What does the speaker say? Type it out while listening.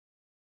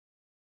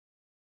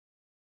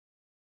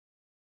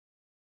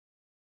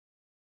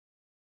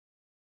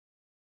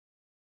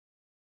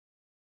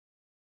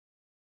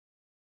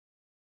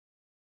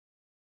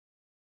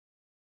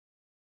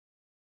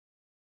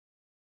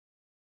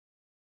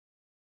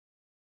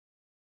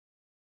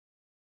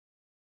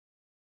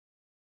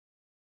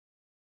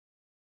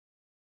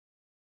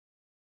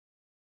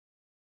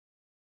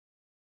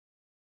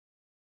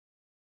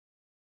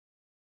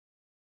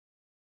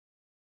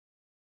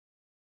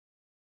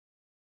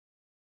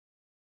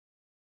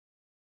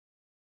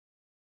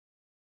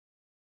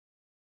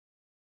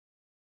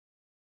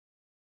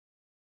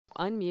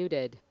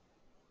Unmuted.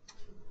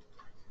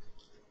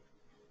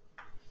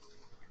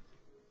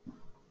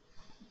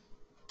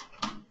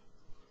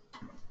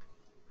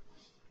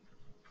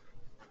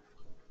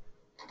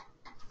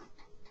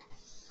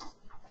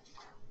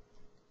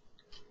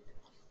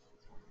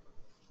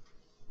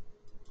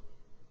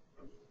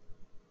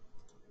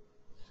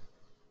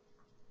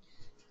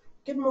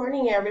 Good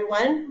morning,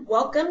 everyone.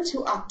 Welcome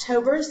to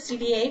October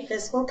CDA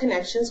Fiscal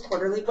Connections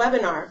Quarterly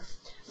Webinar.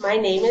 My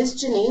name is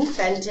Janine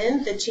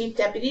Fenton, the Chief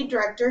Deputy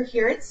Director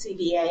here at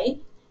CDA,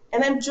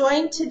 and I'm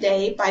joined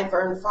today by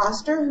Vern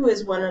Foster, who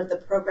is one of the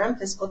Program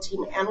Fiscal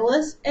Team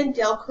Analysts, and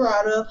Dale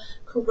Kuroda,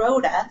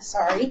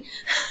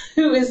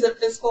 who is the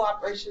Fiscal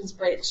Operations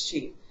Branch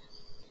Chief.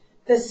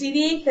 The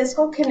CDA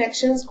Fiscal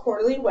Connections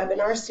Quarterly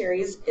Webinar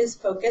Series is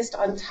focused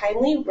on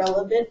timely,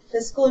 relevant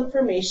fiscal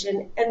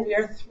information, and we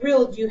are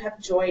thrilled you have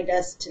joined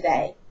us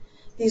today.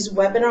 These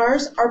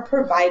webinars are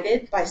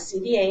provided by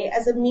CDA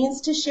as a means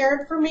to share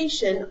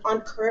information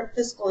on current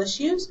fiscal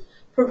issues,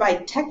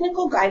 provide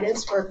technical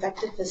guidance for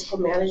effective fiscal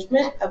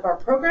management of our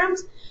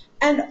programs,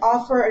 and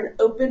offer an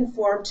open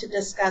forum to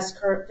discuss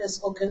current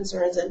fiscal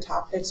concerns and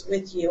topics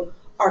with you,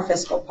 our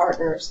fiscal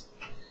partners.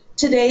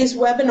 Today's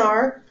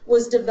webinar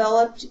was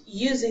developed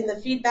using the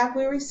feedback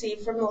we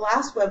received from the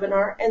last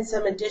webinar and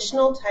some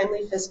additional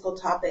timely fiscal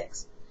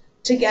topics.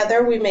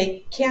 Together,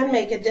 we can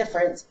make a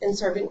difference in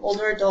serving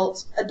older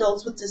adults,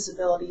 adults with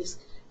disabilities,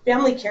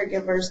 family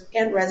caregivers,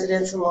 and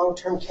residents in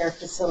long-term care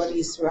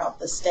facilities throughout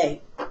the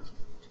state.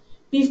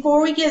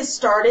 Before we get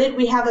started,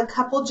 we have a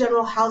couple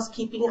general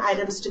housekeeping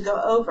items to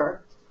go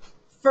over.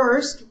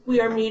 First, we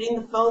are muting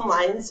the phone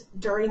lines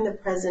during the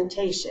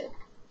presentation.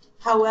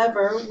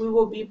 However, we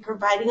will be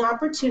providing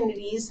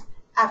opportunities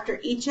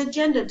after each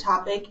agenda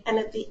topic and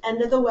at the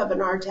end of the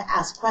webinar to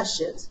ask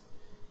questions.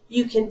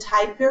 You can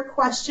type your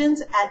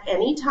questions at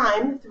any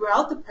time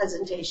throughout the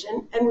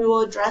presentation, and we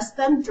will address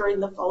them during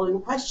the following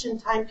question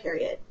time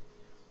period.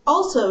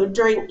 Also,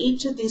 during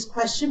each of these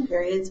question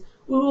periods,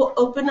 we will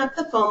open up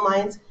the phone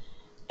lines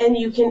and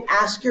you can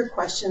ask your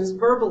questions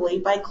verbally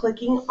by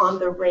clicking on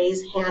the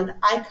raise hand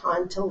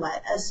icon to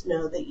let us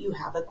know that you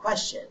have a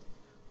question.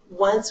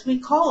 Once we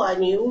call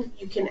on you,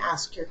 you can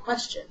ask your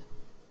question.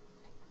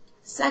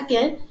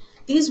 Second,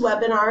 these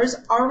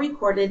webinars are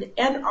recorded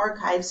and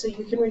archived so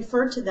you can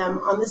refer to them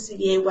on the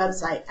CDA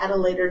website at a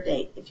later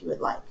date if you would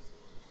like.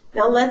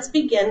 Now let's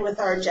begin with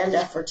our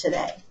agenda for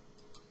today.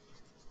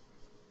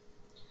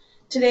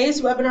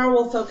 Today's webinar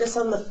will focus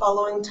on the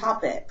following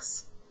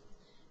topics.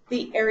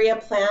 The Area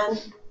Plan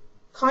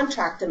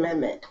Contract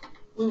Amendment.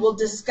 We will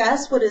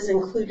discuss what is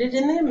included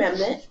in the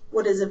amendment,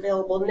 what is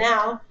available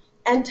now,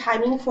 and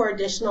timing for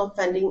additional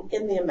funding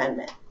in the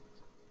amendment.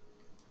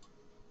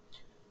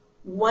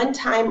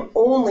 One-time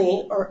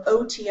only or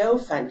OTO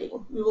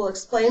funding. We will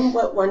explain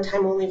what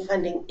one-time only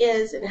funding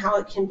is and how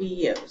it can be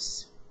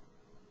used.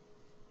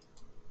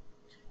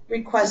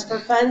 Request for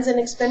funds and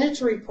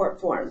expenditure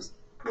report forms.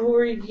 We will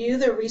review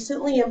the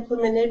recently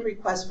implemented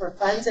request for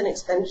funds and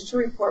expenditure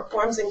report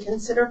forms and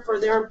consider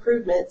further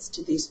improvements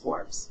to these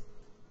forms.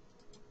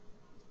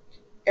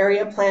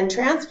 Area plan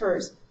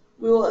transfers.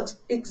 We will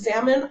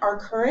examine our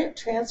current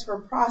transfer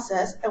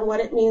process and what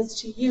it means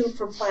to you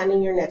for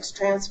planning your next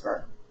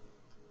transfer.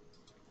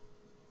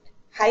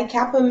 High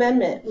cap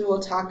amendment. We will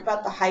talk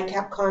about the high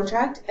cap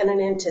contract and an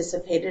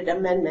anticipated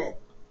amendment.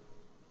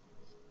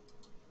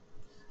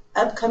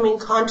 Upcoming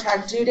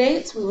contract due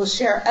dates. We will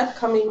share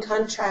upcoming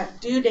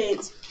contract due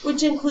dates,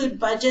 which include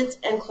budgets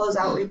and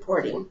closeout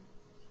reporting.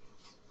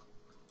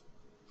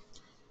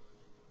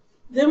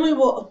 Then we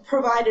will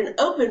provide an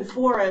open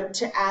forum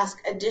to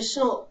ask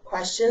additional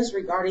questions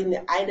regarding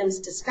the items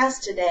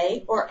discussed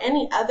today or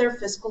any other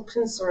fiscal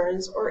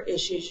concerns or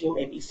issues you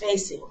may be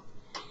facing.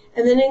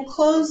 And then in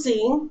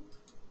closing,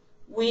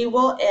 we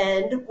will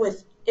end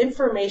with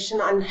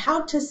information on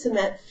how to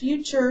submit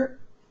future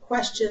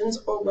questions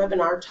or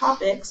webinar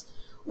topics,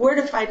 where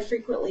to find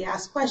frequently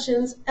asked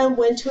questions, and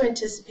when to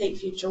anticipate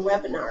future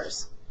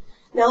webinars.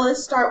 Now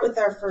let's start with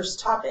our first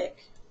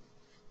topic.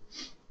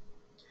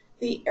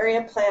 The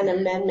Area Plan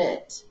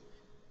Amendment.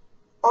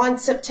 On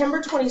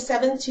September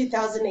 27,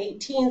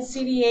 2018,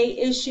 CDA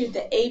issued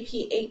the AP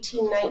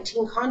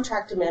 1819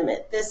 Contract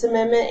Amendment. This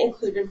amendment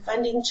included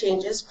funding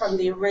changes from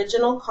the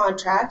original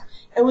contract,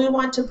 and we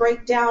want to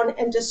break down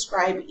and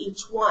describe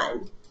each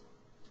one.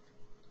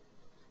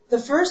 The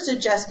first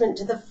adjustment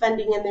to the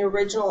funding in the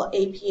original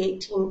AP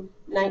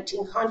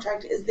 1819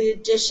 contract is the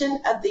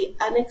addition of the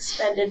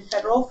unexpended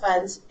federal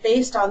funds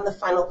based on the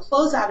final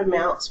closeout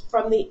amounts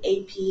from the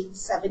AP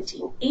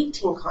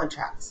 1718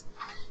 contracts.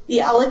 The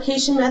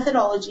allocation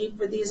methodology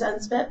for these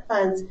unspent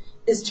funds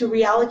is to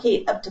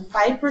reallocate up to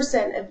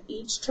 5% of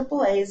each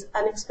AAA's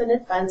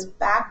unexpended funds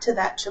back to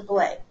that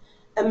AAA.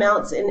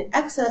 Amounts in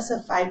excess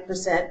of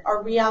 5%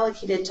 are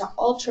reallocated to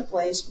all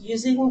AAA's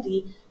using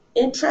the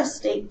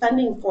intrastate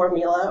funding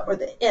formula, or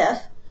the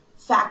IF,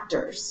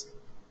 factors.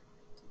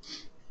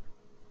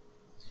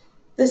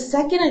 The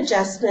second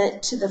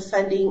adjustment to the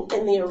funding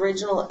in the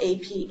original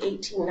AP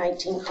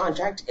 1819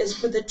 contract is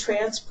for the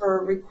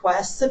transfer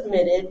request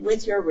submitted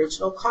with your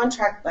original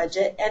contract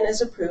budget and is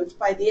approved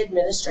by the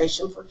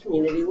Administration for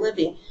Community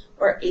Living,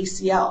 or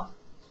ACL.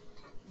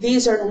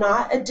 These are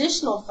not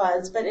additional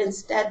funds, but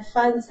instead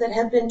funds that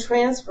have been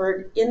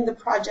transferred in the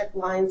project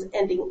lines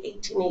ending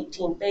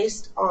 1818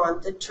 based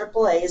on the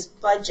AAA's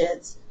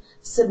budgets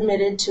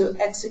submitted to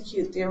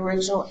execute the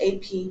original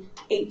AP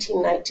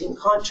 1819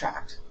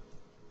 contract.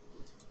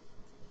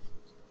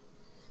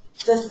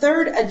 The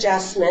third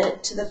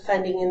adjustment to the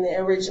funding in the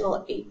original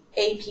AP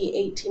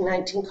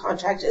 1819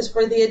 contract is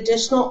for the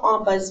additional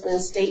Ombudsman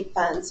state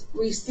funds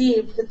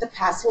received with the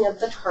passing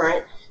of the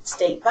current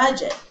state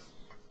budget.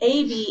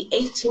 AB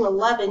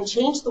 1811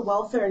 changed the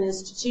Welfare and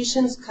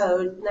Institutions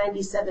Code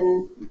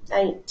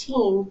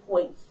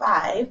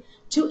 9719.5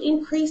 to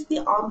increase the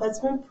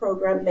Ombudsman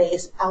program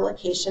base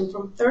allocation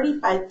from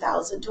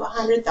 $35,000 to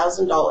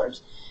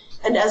 $100,000.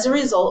 And as a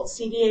result,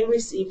 CDA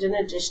received an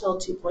additional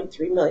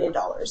 $2.3 million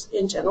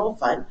in general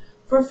fund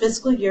for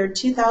fiscal year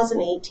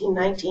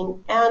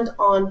 2018-19 and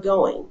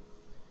ongoing.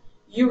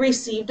 You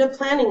received a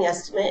planning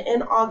estimate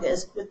in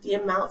August with the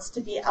amounts to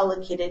be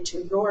allocated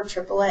to your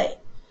AAA.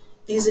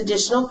 These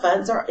additional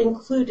funds are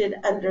included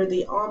under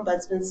the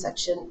Ombudsman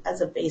section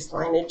as a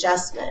baseline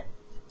adjustment.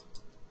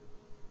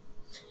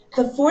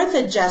 The fourth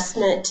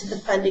adjustment to the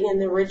funding in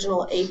the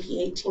original AP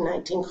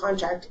 1819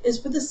 contract is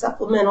for the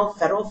supplemental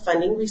federal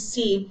funding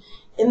received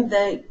in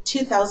the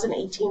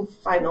 2018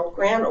 final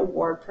grant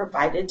award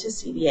provided to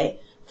CDA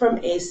from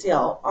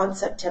ACL on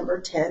September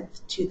 10,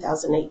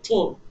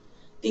 2018.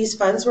 These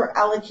funds were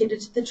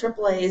allocated to the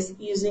AAAs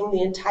using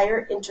the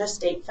entire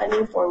intrastate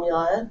funding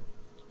formula,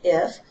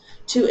 if,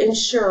 to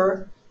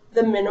ensure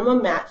the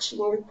minimum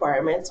matching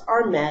requirements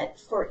are met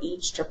for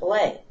each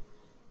AAA.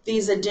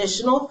 These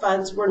additional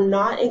funds were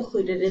not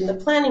included in the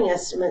planning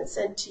estimate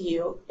sent to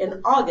you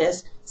in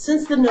August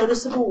since the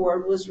notice of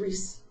award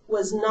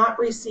was not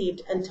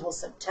received until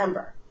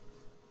September.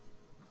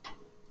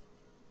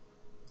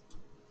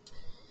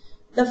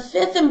 The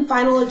fifth and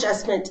final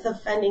adjustment to the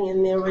funding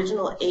in the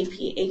original AP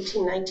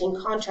 1819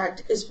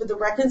 contract is for the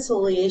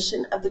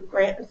reconciliation of the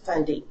grant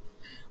funding.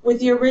 With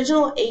the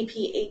original AP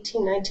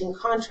 1819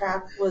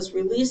 contract was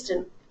released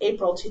in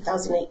April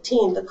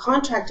 2018, the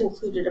contract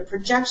included a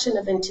projection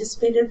of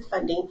anticipated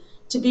funding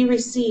to be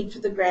received for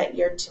the grant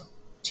year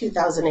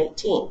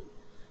 2018.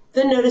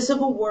 The notice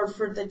of award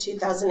for the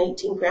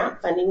 2018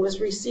 grant funding was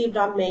received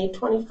on May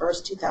 21,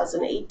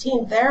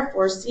 2018.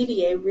 Therefore,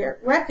 CDA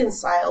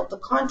reconciled the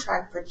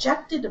contract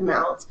projected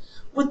amounts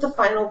with the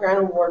final grant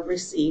award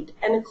received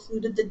and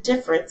included the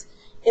difference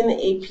in the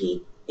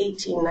AP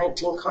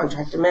 1819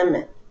 contract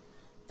amendment.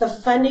 The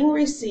funding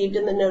received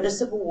in the notice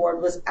of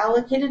award was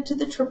allocated to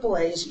the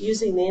AAAs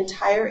using the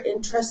entire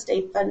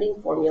intrastate funding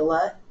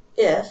formula,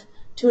 if,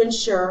 to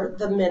ensure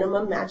the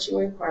minimum matching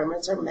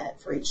requirements are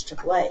met for each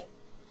AAA.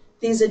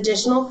 These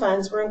additional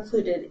funds were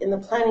included in the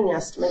planning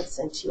estimate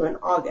sent to you in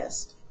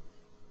August.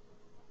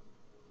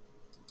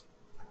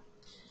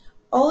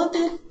 All of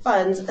the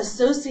funds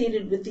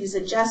associated with these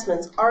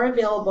adjustments are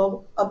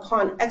available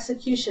upon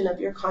execution of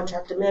your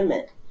contract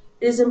amendment.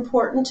 It is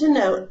important to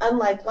note,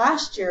 unlike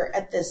last year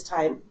at this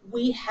time,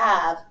 we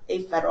have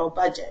a federal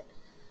budget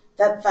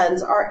that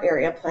funds our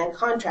area plan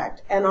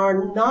contract and are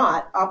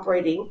not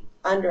operating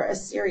under a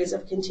series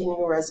of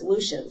continuing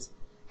resolutions.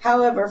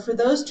 However, for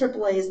those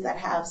AAAs that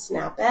have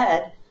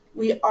SNAP-Ed,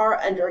 we are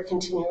under a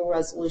continuing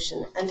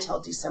resolution until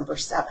December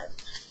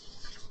 7th.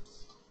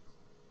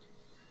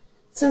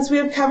 Since we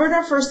have covered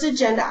our first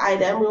agenda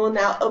item, we will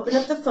now open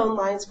up the phone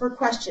lines for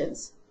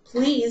questions.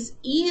 Please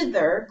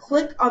either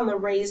click on the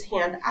raise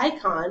hand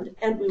icon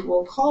and we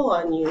will call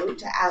on you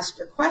to ask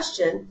your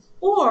question,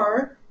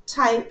 or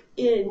type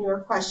in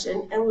your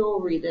question and we will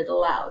read it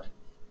aloud.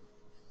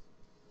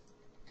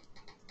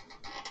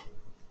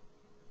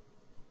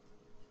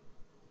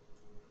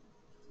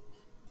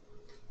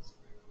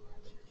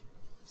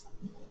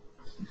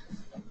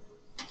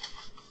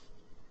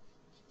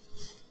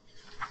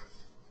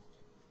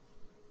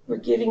 We're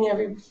giving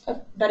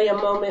everybody a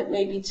moment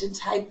maybe to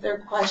type their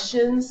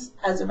questions.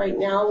 As of right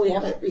now, we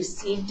haven't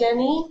received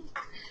any.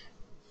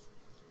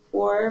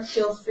 Or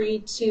feel free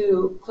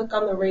to click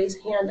on the raise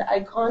hand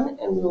icon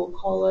and we will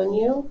call on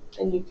you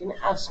and you can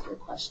ask your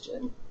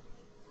question.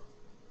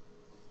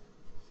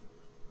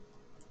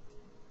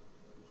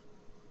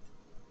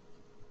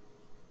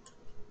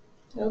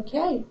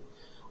 Okay.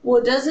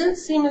 Well, it doesn't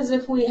seem as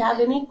if we have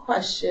any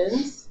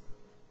questions.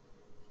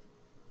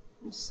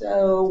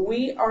 So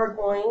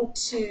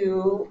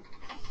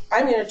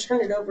I'm going to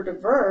turn it over to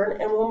Vern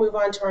and we'll move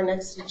on to our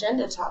next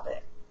agenda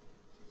topic.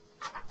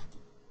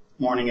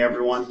 Morning,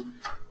 everyone.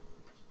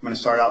 I'm going to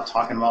start out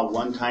talking about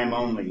one-time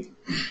only.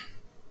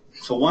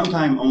 So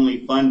one-time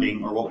only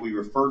funding, or what we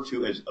refer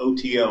to as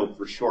OTO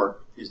for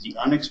short, is the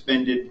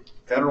unexpended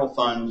federal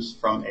funds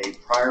from a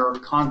prior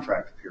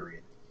contract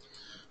period.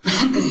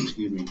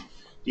 Excuse me.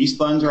 These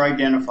funds are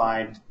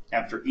identified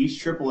after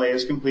each AAA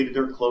has completed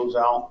their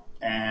closeout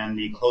and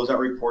the closeout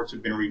reports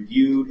have been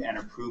reviewed and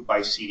approved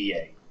by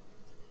CDA.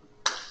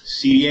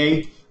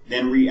 CDA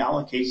then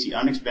reallocates the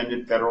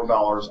unexpended federal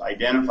dollars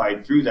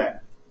identified through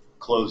that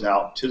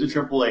closeout to the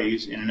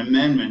AAAs in an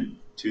amendment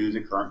to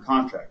the current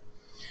contract.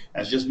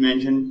 As just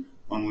mentioned,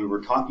 when we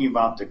were talking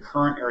about the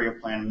current area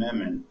plan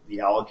amendment, the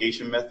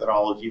allocation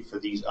methodology for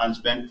these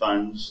unspent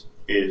funds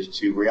is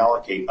to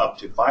reallocate up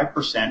to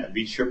 5% of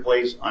each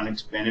AAA's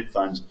unexpended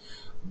funds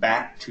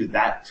back to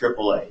that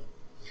AAA.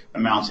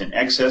 Amounts in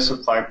excess of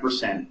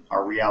 5%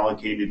 are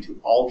reallocated to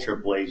all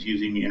AAAs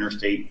using the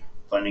interstate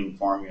funding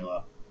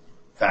formula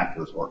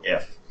factors, or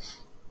IF.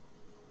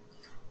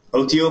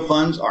 OTO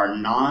funds are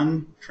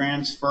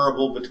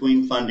non-transferable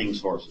between funding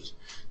sources.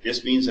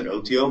 This means that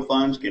OTO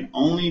funds can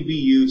only be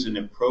used in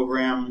the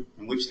program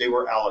in which they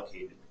were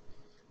allocated.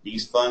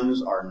 These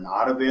funds are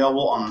not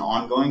available on an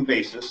ongoing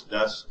basis,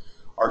 thus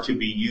are to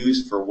be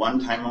used for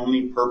one-time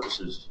only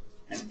purposes,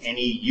 and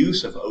any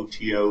use of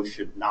OTO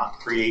should not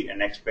create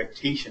an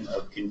expectation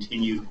of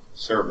continued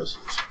services.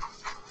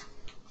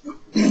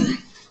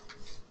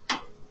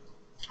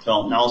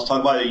 So now let's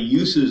talk about the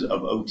uses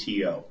of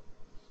OTO.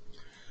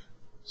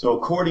 So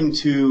according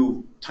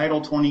to Title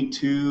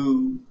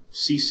 22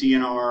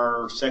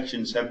 CCNR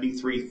Section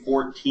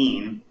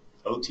 7314,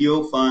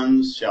 OTO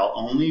funds shall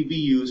only be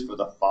used for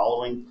the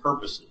following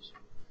purposes: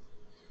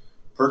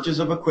 purchase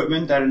of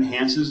equipment that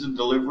enhances the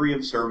delivery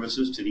of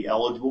services to the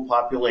eligible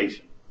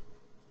population.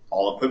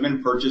 All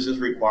equipment purchases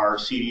require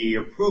CDA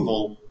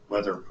approval,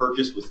 whether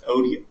purchased with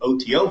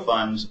OTO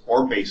funds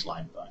or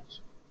baseline funds.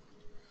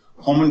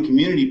 Home and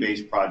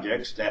community-based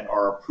projects that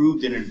are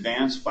approved in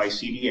advance by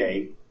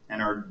CDA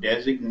and are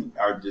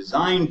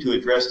designed to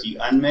address the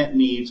unmet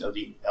needs of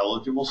the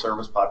eligible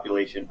service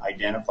population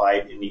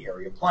identified in the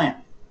area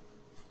plan.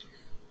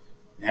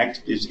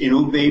 Next is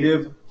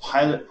innovative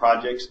pilot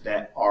projects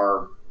that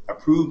are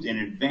approved in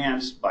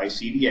advance by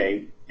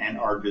CDA and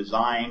are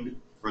designed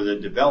for the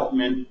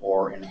development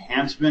or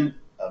enhancement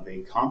of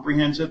a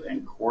comprehensive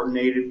and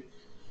coordinated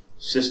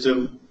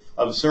system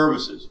of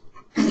services.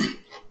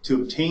 To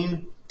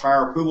obtain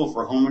prior approval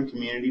for home and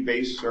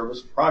community-based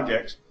service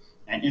projects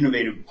and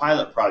innovative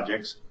pilot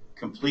projects,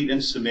 complete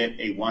and submit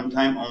a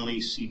one-time only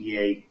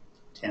CDA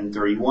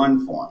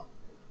 1031 form.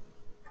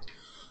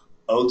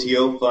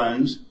 OTO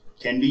funds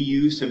can be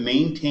used to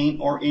maintain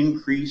or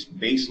increase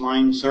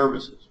baseline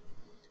services.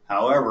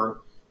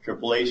 However,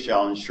 AAA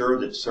shall ensure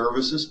that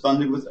services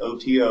funded with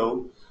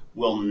OTO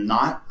will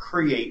not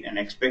create an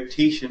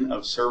expectation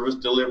of service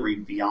delivery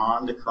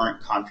beyond the current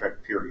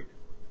contract period.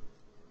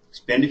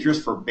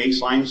 Expenditures for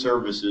baseline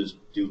services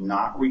do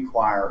not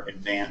require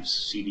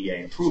advanced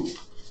CDA approval.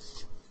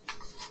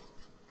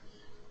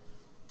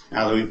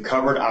 Now that we've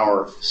covered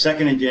our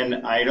second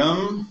agenda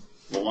item,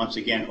 we'll once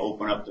again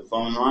open up the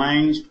phone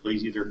lines.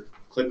 Please either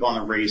click on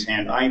the raise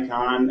hand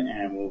icon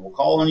and we will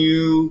call on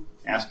you,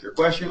 ask your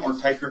question, or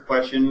type your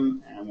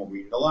question and we'll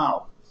read it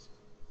aloud.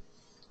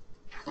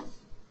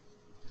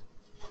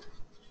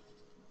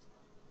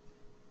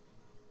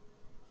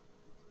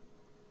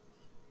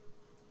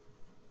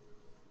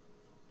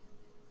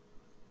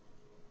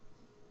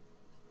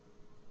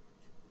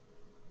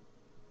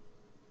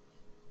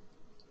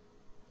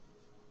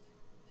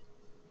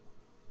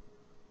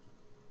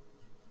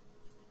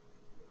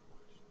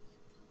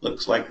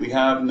 Looks like we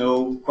have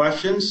no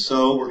questions,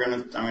 so I'm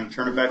going to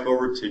turn it back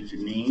over to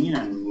Janine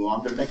and move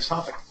on to the next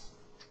topic.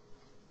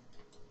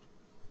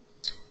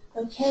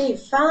 Okay,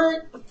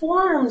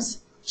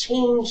 forms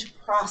change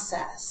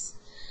process.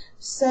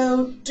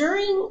 So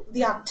during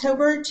the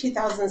October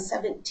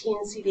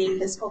 2017 CDA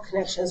Fiscal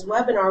Connections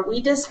webinar,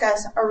 we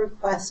discussed our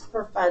request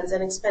for funds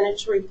and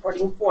expenditure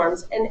reporting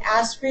forms and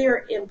asked for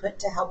your input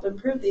to help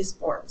improve these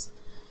forms.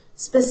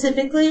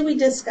 Specifically, we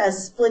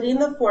discussed splitting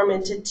the form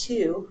into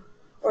two,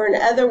 or in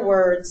other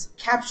words,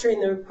 capturing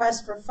the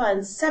request for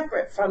funds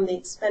separate from the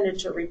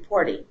expenditure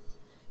reporting.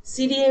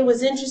 CDA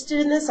was interested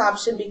in this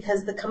option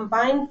because the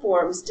combined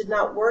forms did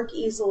not work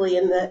easily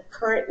in the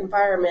current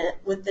environment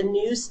with the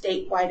new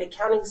statewide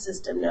accounting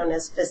system known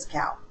as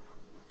Fiscal.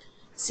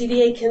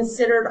 CDA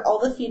considered all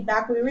the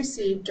feedback we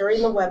received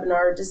during the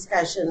webinar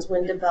discussions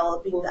when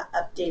developing the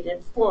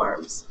updated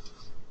forms.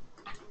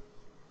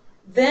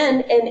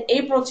 Then, in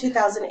April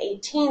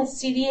 2018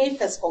 CDA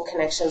Fiscal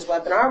Connections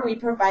webinar, we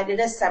provided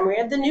a summary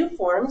of the new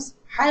forms,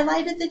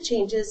 highlighted the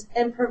changes,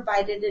 and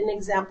provided an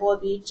example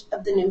of each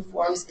of the new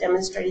forms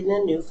demonstrating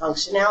the new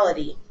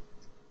functionality.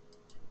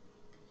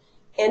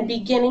 And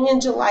beginning in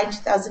July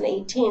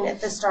 2018, at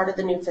the start of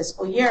the new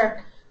fiscal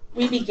year,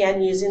 we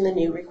began using the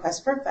new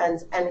request for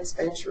funds and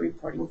expenditure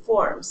reporting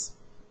forms.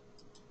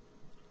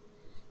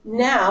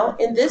 Now,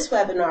 in this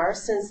webinar,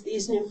 since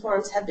these new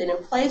forms have been in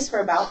place for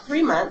about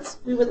 3 months,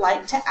 we would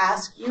like to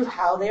ask you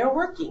how they are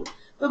working,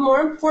 but more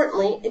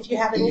importantly, if you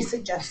have any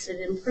suggested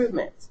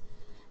improvements.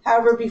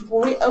 However,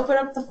 before we open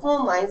up the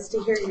phone lines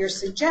to hear your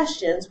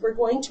suggestions, we're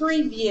going to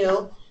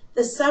review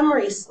the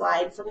summary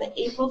slide from the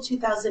April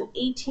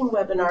 2018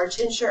 webinar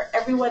to ensure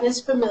everyone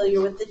is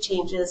familiar with the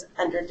changes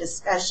under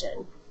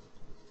discussion.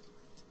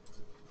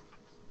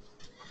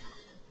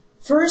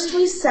 First,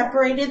 we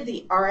separated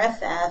the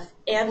RFF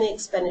and the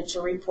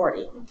expenditure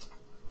reporting.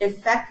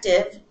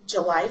 Effective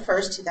July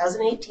 1st,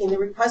 2018, the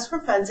request for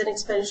funds and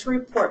expenditure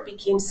report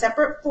became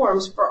separate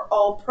forms for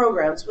all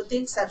programs with the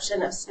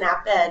exception of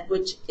SNAP Ed,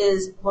 which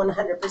is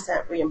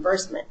 100%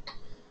 reimbursement.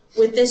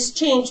 With this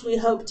change, we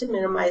hope to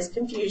minimize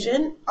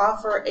confusion,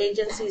 offer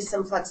agencies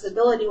some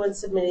flexibility when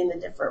submitting the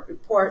different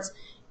reports,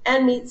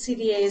 and meet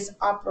CDA's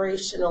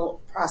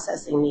operational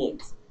processing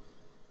needs.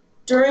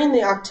 During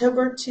the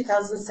October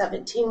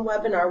 2017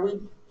 webinar,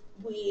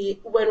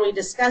 when we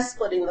discussed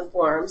splitting the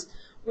forms,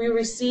 we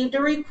received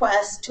a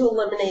request to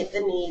eliminate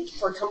the need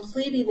for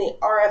completing the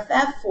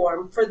RFF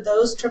form for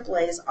those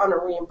AAAs on a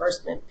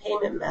reimbursement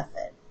payment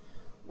method.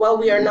 While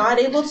we are not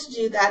able to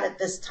do that at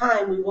this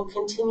time, we will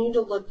continue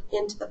to look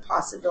into the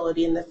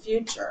possibility in the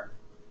future.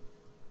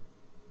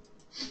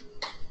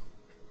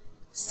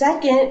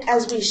 Second,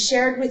 as we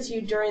shared with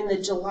you during the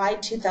July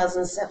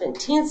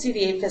 2017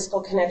 CDA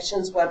Fiscal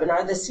Connections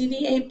webinar, the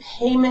CDA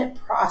Payment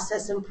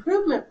Process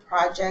Improvement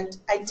Project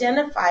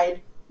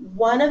identified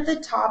one of the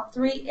top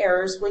 3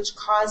 errors which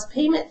caused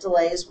payment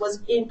delays was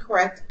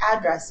incorrect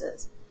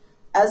addresses.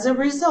 As a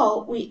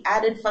result, we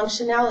added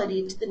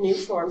functionality to the new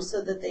form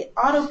so that they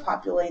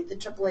auto-populate the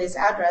AAA's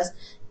address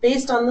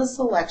based on the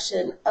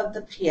selection of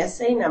the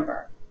PSA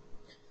number.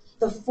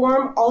 The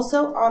form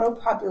also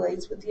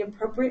auto-populates with the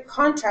appropriate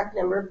contract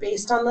number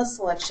based on the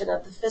selection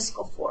of the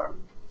fiscal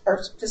form,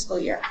 or fiscal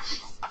year.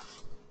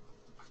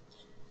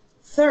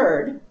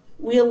 Third,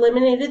 we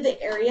eliminated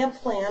the area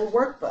plan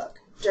workbook.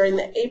 During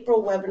the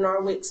April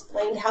webinar, we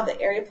explained how the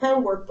area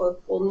plan workbook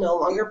will no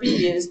longer be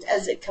used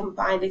as it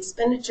combined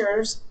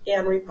expenditures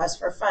and requests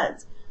for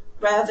funds.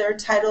 Rather,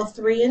 Title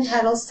III and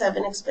Title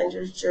VII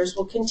expenditures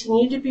will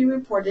continue to be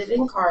reported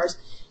in CARS,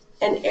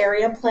 and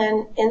area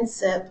plan,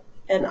 NSIP,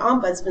 and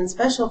Ombudsman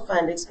Special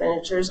Fund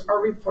expenditures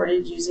are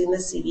reported using the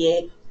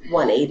CDA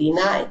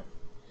 189.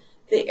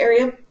 The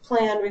area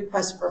plan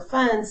request for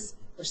funds,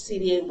 or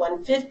CDA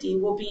 150,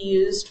 will be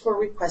used for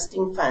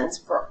requesting funds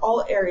for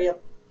all area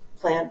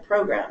plan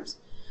programs.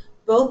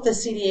 Both the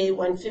CDA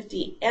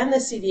 150 and the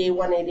CDA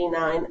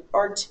 189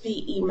 are to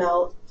be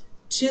emailed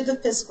to the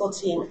fiscal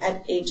team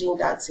at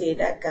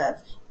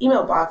aging.ca.gov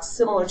email box,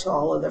 similar to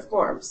all other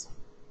forms.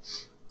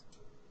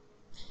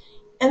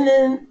 And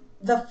then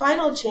the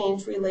final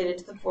change related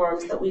to the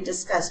forms that we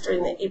discussed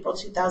during the April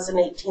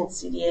 2018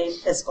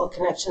 CDA Fiscal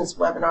Connections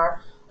webinar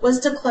was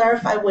to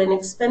clarify when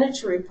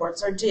expenditure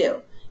reports are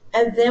due.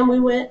 And then we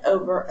went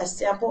over a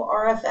sample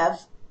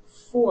RFF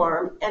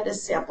form and a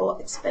sample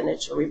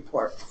expenditure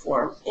report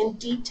form in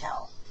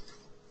detail.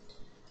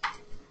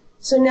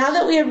 So now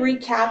that we have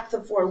recapped the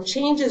form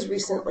changes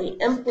recently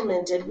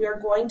implemented, we are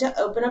going to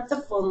open up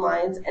the phone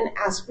lines and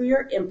ask for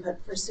your input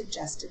for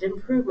suggested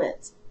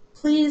improvements.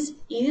 Please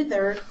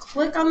either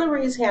click on the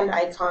raise hand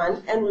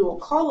icon and we will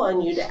call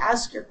on you to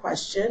ask your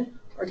question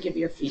or give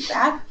your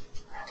feedback,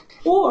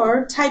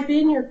 or type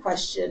in your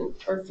question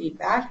or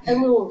feedback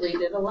and we will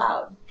read it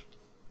aloud.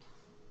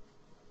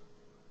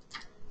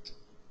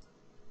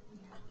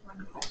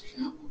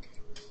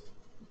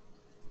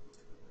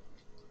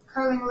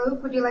 Carling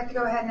Luke, would you like to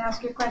go ahead and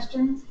ask your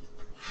questions?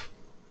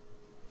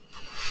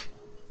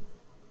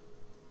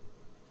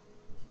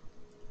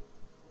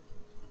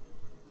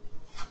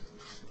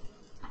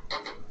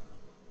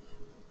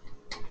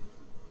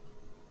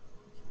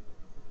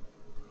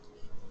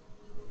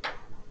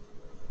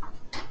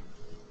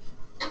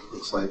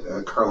 Looks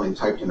like Carling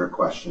typed in her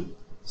question.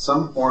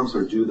 Some forms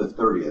are due the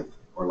 30th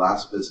or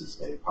last business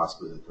day,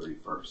 possibly the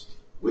 31st.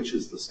 Which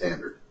is the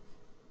standard?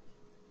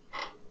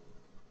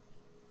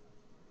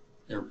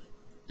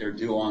 They're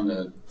due on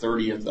the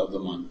 30th of the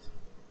month,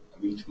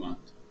 of each month.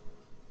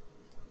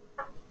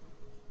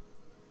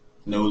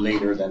 No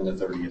later than the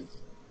 30th.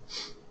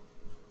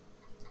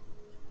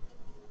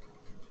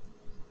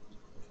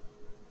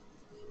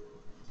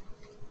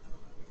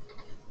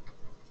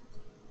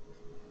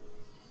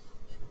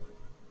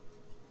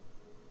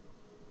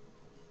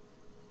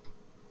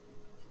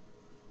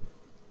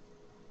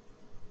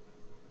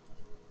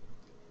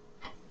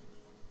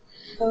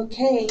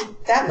 Okay,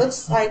 that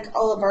looks like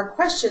all of our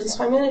questions,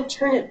 so I'm going to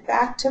turn it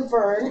back to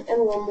Vern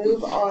and we'll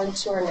move on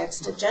to our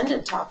next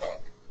agenda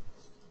topic.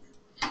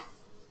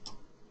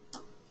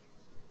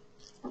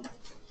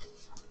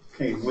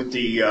 Okay, with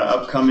the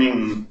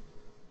upcoming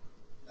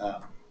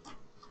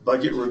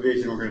budget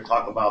revision, we're going to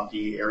talk about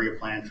the area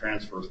plan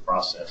transfers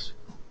process.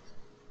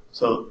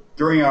 So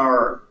during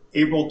our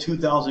April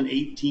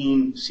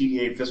 2018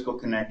 CDA Fiscal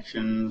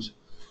Connections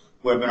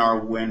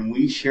webinar, when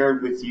we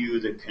shared with you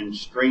the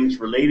constraints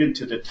related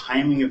to the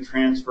timing of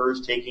transfers,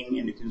 taking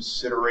into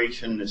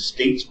consideration the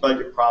state's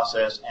budget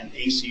process and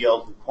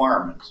ACL's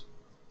requirements.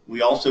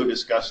 We also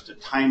discussed the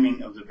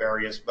timing of the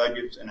various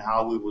budgets and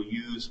how we will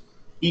use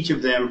each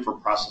of them for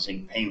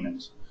processing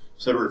payments.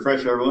 So to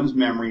refresh everyone's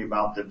memory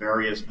about the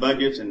various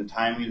budgets and the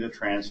timing of the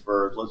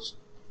transfers, let's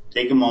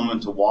take a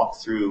moment to walk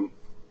through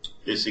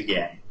this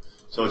again.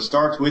 So it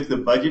starts with the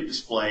budget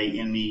display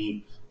in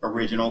the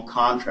original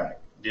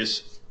contract.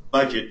 This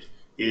budget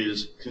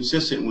is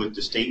consistent with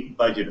the state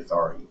budget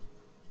authority.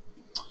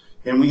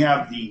 Then we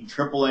have the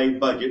AAA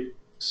budget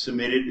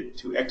submitted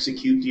to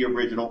execute the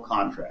original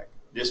contract.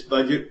 This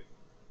budget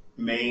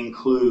may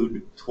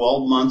include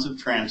 12 months of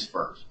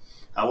transfers.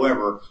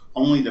 However,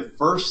 only the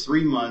first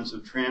 3 months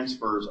of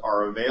transfers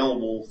are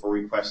available for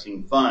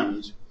requesting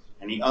funds,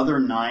 and the other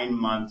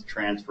 9-month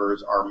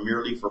transfers are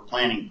merely for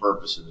planning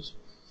purposes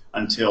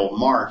until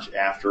March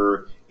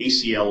after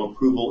ACL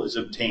approval is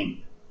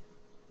obtained.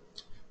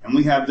 And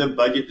we have the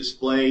budget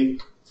display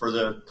for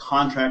the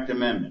contract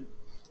amendment.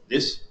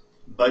 This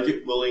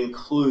budget will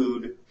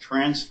include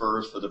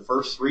transfers for the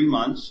first 3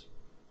 months,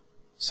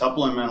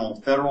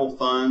 supplemental federal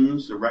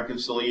funds, the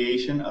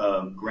reconciliation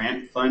of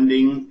grant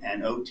funding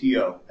and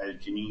OTO, as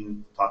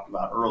Janine talked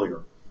about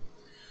earlier.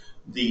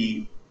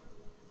 The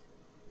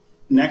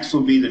next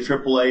will be the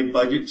AAA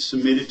budget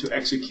submitted to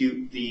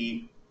execute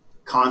the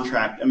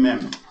contract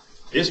amendment.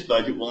 This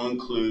budget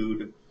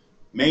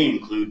may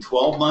include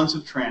 12 months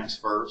of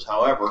transfers.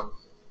 However,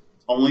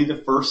 only the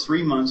first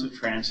 3 months of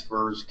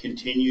transfers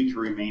continue to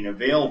remain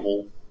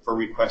available for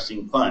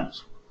requesting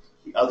funds.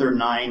 The other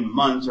 9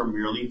 months are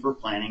merely for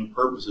planning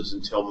purposes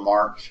until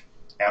March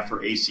after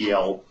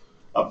ACL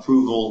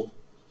approval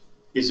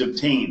is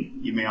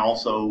obtained. You may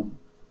also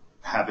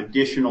have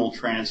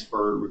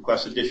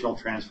request additional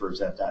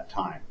transfers at that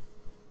time.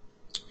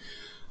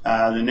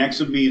 The next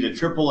would be the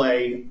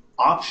AAA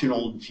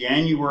optional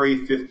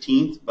January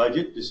 15th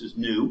budget. This is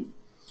new,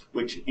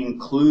 which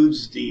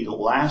includes the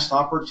last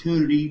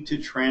opportunity to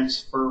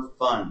transfer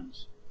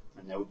funds,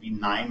 and that would be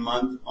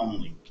 9-month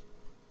only.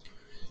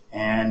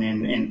 And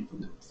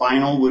in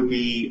final would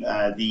be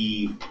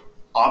the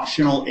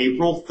optional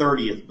April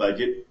 30th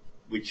budget,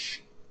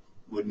 which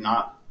would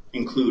not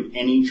include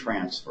any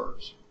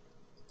transfers.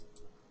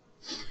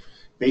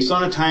 Based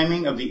on the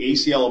timing of the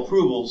ACL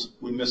approvals,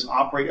 we must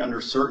operate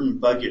under certain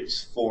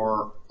budgets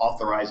for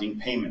authorizing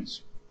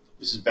payments.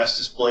 This is best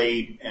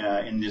displayed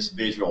in this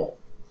visual.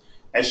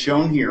 As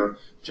shown here,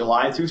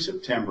 July through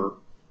September,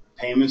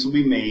 payments will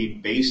be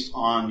made based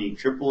on the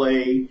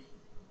AAA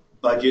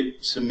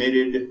budget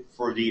submitted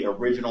for the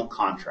original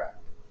contract.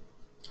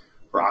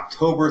 For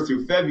October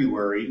through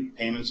February,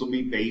 payments will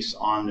be based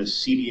on the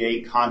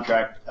CDA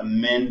contract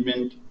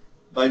amendment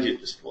budget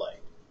display.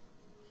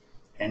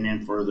 And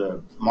then for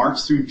the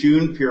March through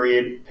June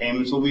period,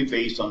 payments will be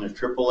based on the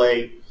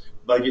AAA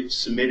budget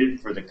submitted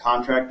for the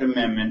contract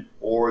amendment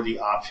or the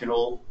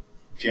optional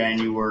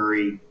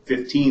January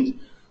 15th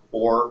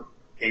or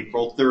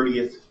April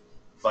 30th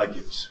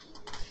budgets.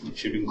 It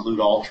should include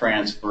all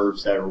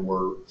transfers that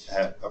were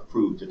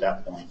approved at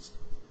that point.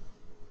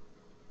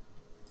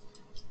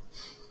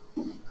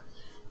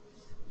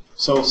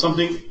 So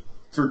something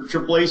for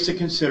AAAs to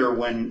consider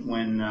when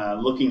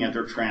looking at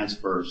their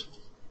transfers.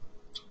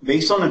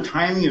 Based on the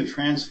timing of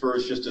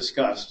transfers just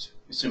discussed,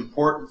 it's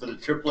important for the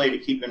AAA to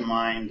keep in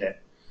mind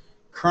that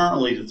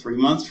currently the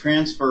 3-month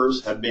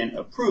transfers have been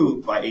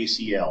approved by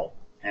ACL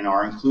and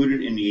are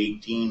included in the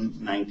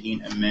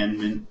 18-19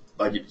 amendment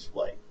budget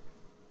display.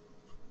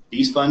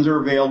 These funds are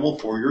available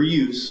for your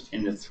use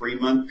in the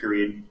 3-month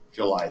period,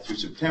 July through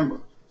September.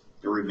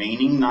 The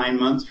remaining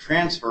 9-month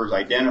transfers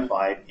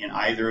identified in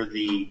either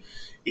the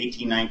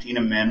 18-19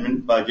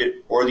 amendment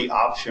budget or the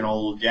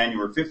optional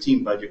January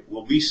 15 budget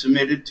will be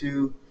submitted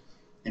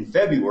in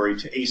February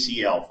to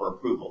ACL for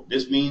approval.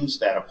 This means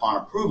that upon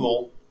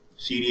approval,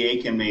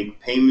 CDA can make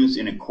payments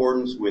in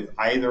accordance with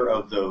either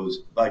of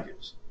those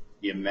budgets,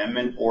 the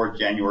amendment or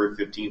January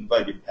 15th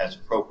budget as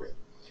appropriate,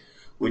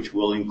 which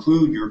will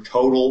include your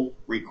total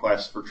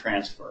request for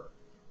transfer.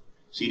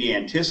 CDA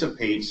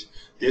anticipates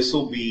this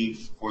will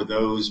be for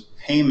those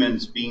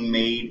payments being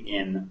made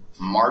in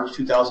March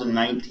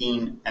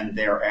 2019 and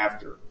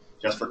thereafter.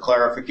 Just for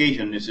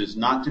clarification, this is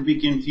not to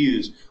be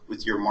confused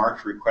with your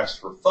March request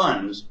for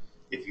funds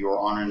if you are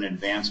on an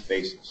advanced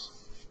basis.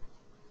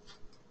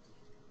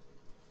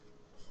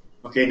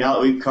 Okay, now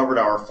that we've covered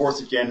our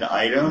 4th agenda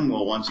item,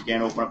 we'll once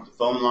again open up the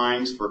phone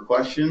lines for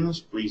questions.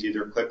 Please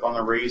either click on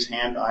the raise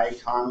hand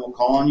icon, we'll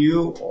call on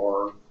you,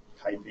 or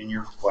type in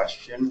your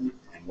question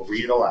and we'll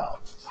read it aloud.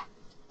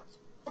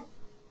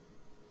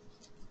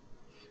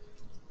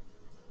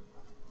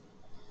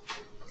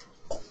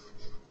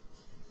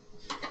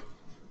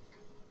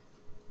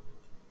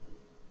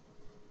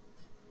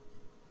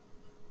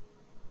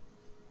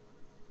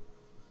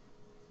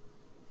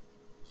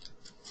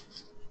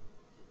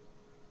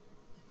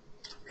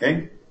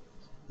 Okay,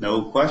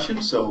 no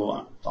questions, so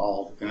I'm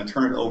going to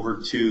turn it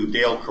over to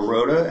Dale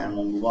Kuroda and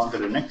we'll move on to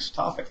the next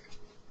topic.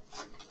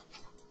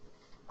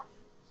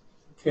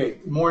 Okay,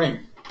 good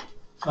morning.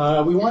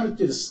 We wanted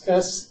to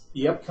discuss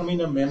the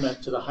upcoming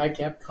amendment to the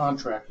HICAP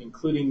contract,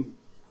 including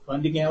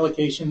funding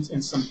allocations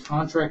and some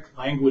contract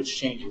language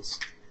changes.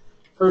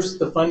 First,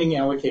 the funding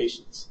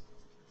allocations.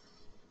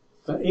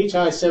 The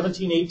HI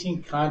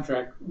 1718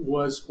 contract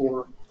was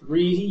for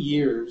 3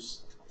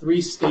 years,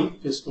 3 state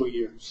fiscal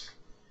years.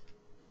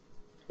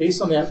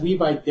 Based on that,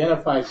 we've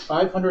identified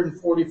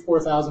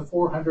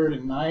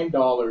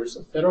 $544,409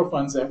 of federal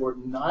funds that were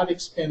not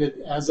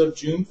expended as of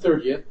June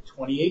 30th,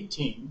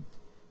 2018,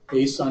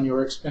 based on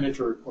your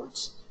expenditure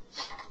reports.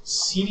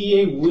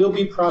 CDA will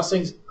be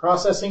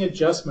processing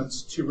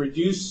adjustments to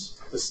reduce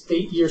the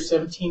state year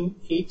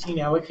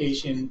 17-18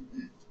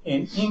 allocation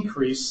and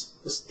increase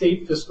the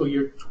state fiscal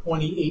year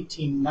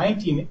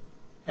 2018-19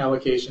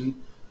 allocation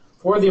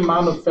for the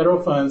amount of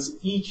federal funds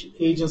each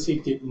agency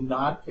did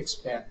not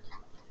expend.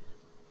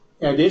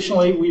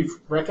 Additionally, we've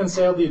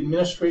reconciled the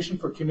Administration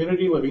for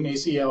Community Living,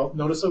 ACL,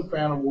 Notice of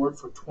Grant Award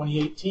for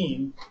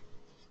 2018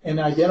 and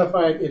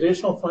identified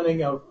additional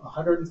funding of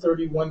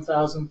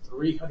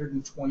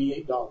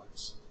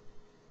 $131,328.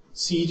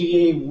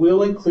 CDA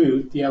will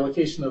include the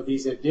allocation of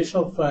these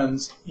additional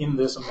funds in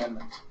this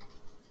amendment.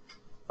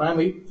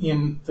 Finally,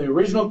 in the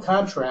original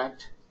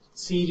contract,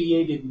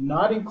 CDA did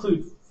not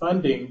include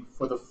funding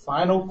for the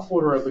final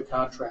quarter of the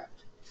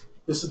contract.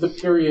 This is the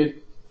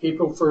period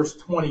April 1st,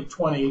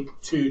 2020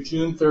 to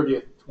June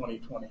 30th,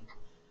 2020.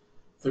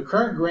 The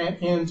current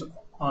grant ends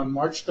on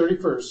March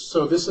 31st,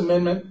 so this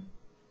amendment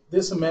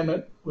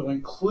will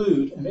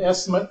include an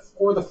estimate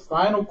for the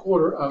final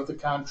quarter of the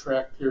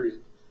contract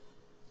period.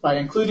 By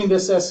including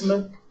this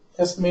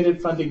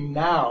estimated funding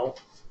now,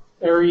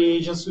 area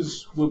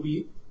agencies will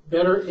be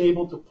better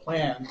able to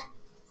plan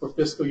for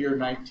fiscal year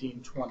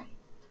 19-20.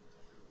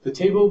 The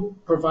table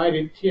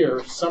provided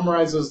here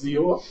summarizes the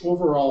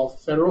overall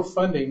federal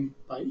funding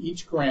by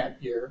each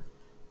grant year.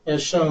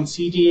 As shown,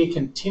 CDA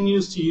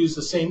continues to use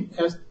the same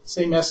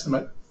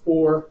estimate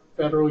for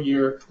federal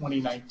year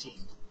 2019.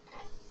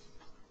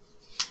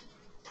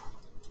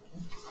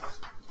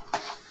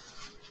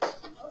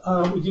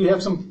 We do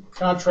have some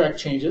contract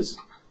changes.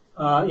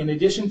 In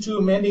addition to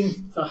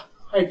amending the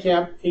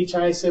HICAP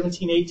HI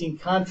 1718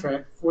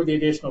 contract for the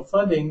additional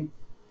funding,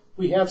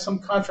 we have some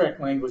contract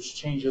language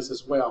changes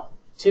as well.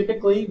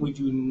 Typically, we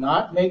do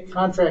not make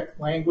contract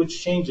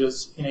language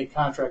changes in a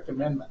contract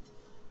amendment.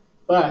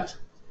 But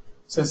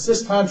since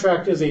this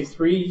contract is a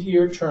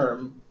 3-year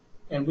term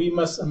and we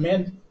must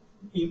amend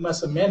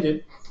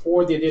it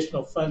for the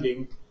additional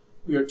funding,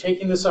 we are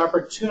taking this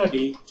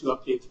opportunity to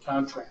update the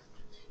contract.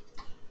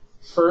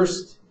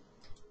 First,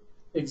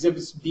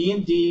 Exhibits B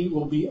and D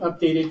will be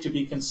updated to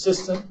be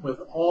consistent with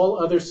all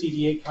other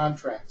CDA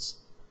contracts.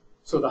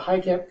 So the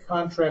HICAP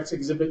contracts,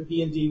 Exhibit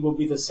B and D, will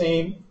be the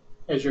same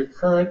as your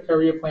current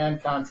area plan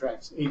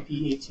contracts, AP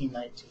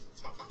 1819.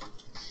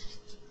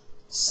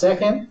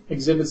 Second,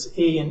 Exhibits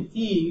A and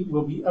E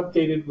will be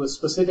updated with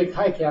specific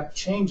HICAP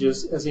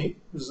changes as a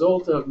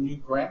result of new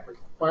grant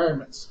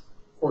requirements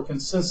for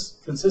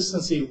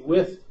consistency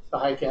with the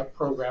HICAP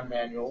program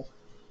manual,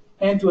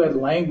 and to add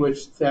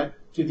language that,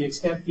 to the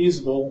extent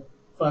feasible,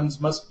 funds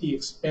must be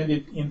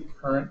expended in the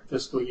current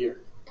fiscal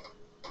year.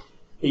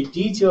 A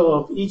detail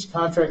of each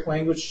contract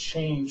language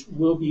change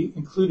will be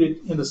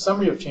included in the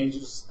summary of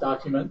changes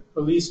document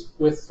released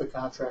with the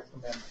contract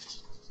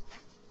amendment.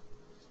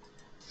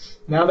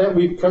 Now that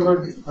we've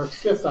covered our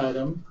 5th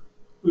item,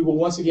 we will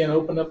once again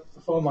open up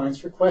the phone lines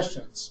for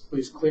questions.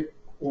 Please click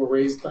or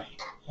raise the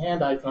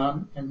hand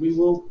icon and we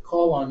will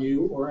call on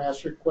you or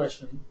ask your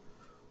question,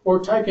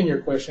 or type in your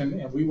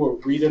question and we will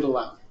read it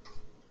aloud.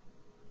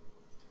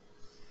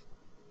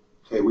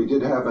 Okay, we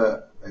did have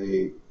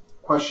a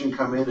question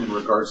come in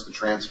regards to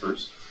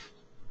transfers.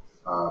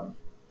 So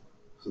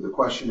the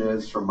question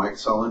is from Mike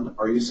Sullen.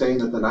 Are you saying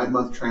that the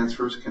 9-month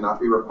transfers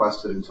cannot be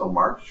requested until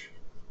March,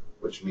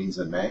 which means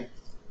in May?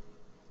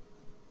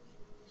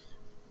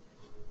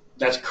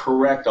 That's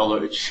correct,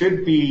 although it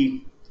should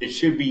be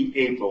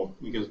April,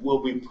 because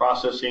we'll be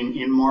processing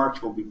in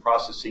March, we'll be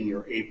processing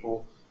your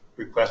April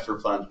request for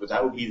funds, but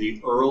that would be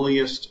the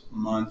earliest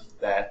month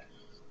that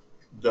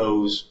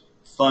those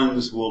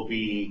funds will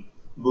be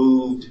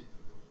moved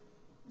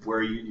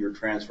where your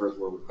transfers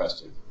were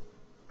requested.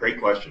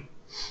 Great question.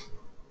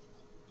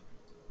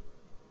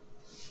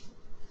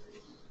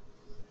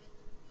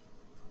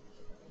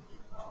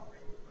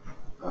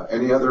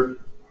 Any other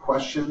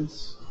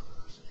questions?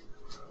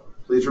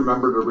 Please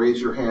remember to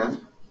raise your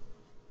hand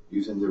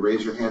using the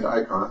raise your hand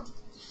icon,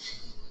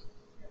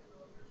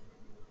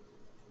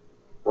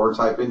 or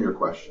type in your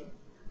question.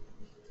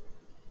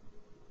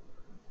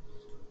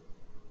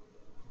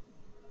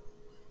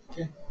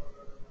 Okay.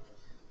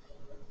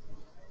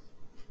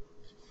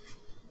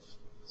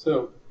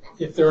 So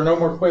if there are no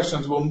more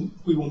questions,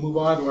 we will move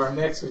on to our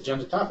next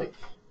agenda topic.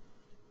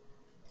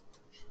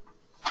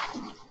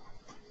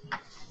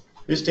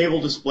 This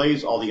table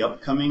displays all the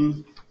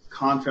upcoming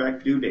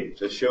contract due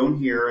dates. As shown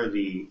here,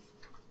 the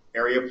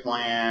Area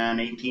Plan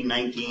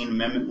 1819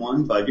 Amendment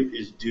 1 budget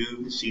is due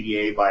to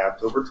CDA by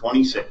October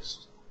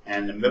 26th,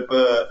 and the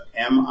MIPA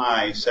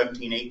MI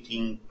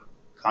 1718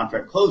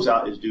 contract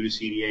closeout is due to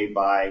CDA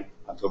by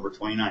October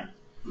 29th.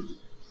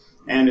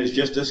 And as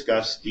just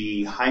discussed,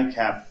 the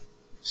HICAP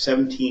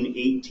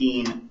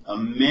 1718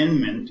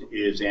 amendment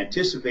is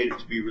anticipated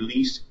to be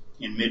released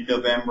in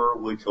mid-November,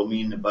 which will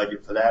mean the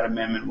budget for that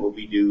amendment will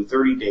be due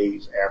 30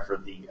 days after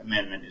the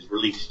amendment is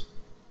released.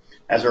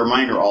 As a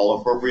reminder, all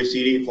appropriate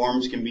CDA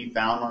forms can be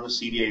found on the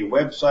CDA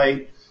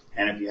website,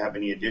 and if you have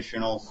any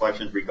additional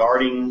questions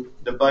regarding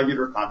the budget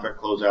or contract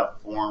closeout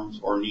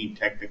forms or need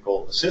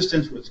technical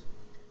assistance with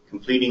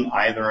completing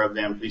either of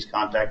them, please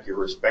contact your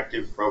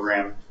respective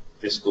program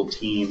fiscal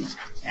team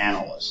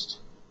analyst.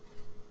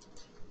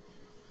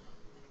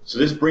 So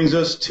this brings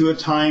us to a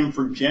time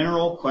for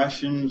general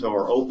questions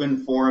or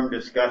open forum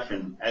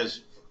discussion.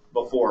 As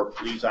before,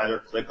 please either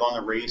click on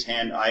the raise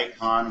hand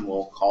icon and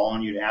we'll call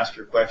on you to ask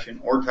your question,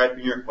 or type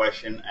in your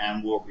question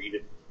and we'll read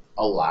it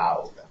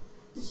aloud.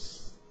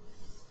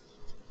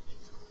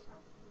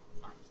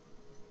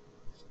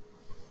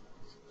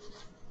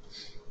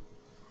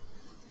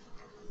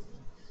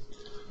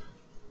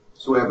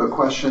 So we have a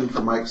question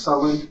from Mike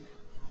Sullivan.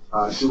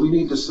 Do we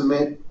need to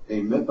submit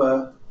a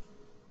MIPA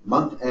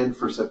month end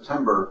for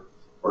September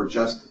or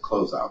just the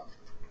closeout?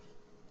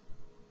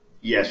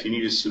 Yes, you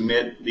need to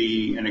submit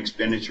an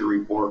expenditure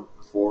report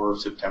for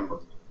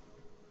September.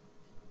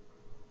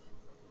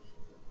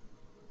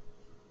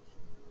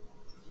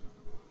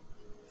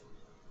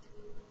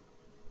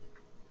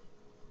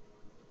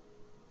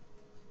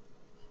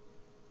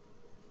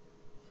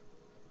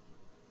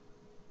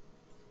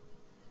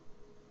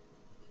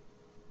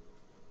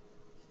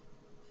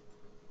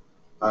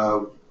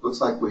 Looks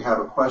like we have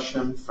a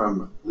question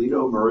from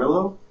Lito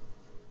Murillo.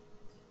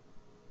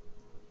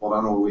 Hold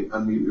on while we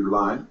unmute your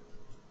line.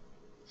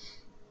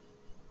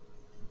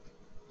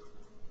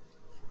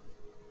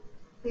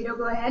 Lito,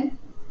 go ahead.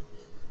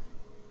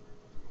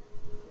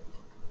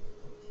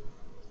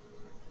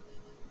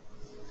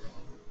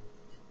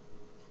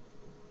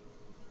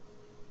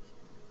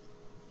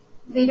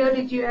 Lito,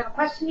 did you have a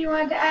question you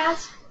wanted to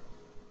ask?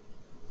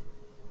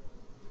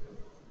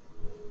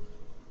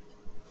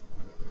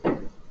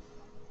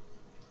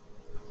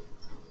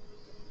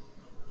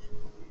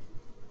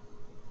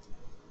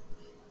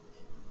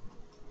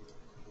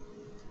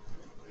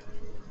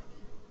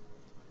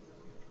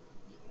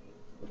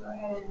 Go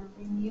ahead and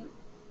remute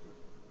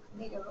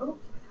Lito.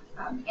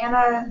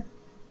 Anna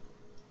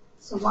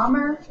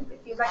Salamer,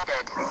 if you'd like to.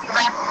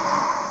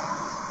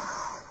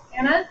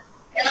 Anna?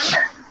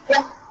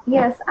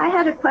 Yes, I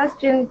had a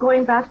question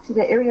going back to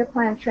the area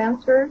plan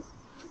transfers.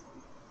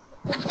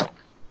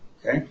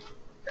 Okay.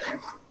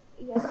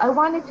 Yes, I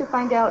wanted to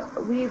find out,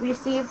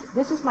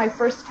 this is my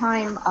first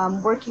time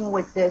working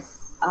with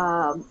this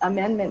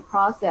amendment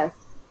process,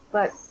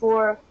 but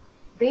for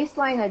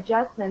baseline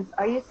adjustments,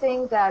 are you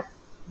saying that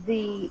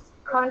the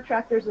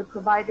contractors or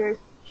providers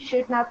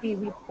should not be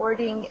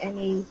reporting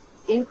any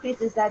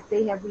increases that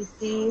they have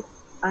received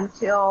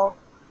until,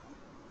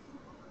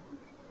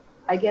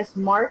 I guess,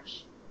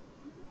 March?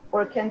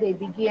 Or can they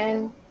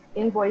begin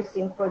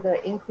invoicing for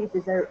the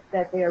increases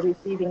that they are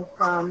receiving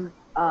from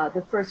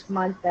the first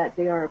month that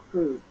they are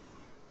approved?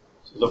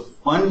 So the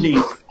funding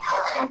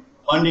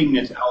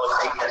that's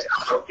allocated as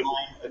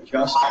baseline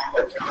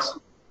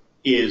adjustment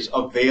is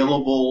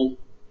available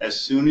as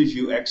soon as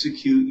you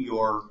execute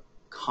your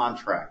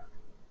contract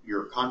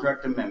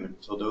amendment.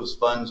 So those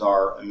funds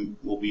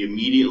will be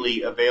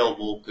immediately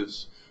available,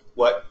 because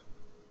what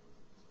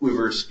we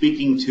were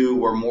speaking to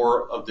were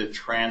more of the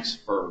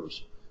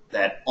transfers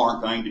that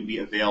aren't going to be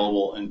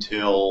available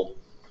until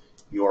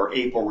your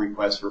April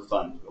request for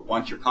funds. But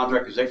once your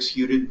contract is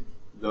executed,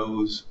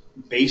 those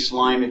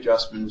baseline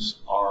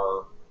adjustments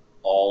are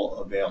all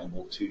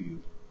available to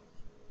you.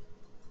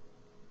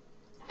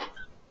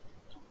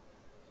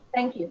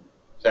 Thank you.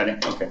 Is that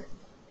it? Okay.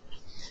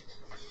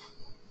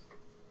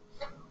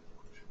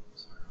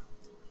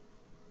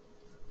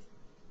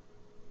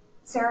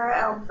 Sarah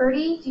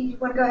Alberti, do you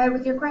want to go ahead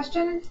with your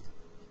question?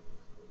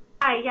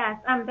 Hi, yes.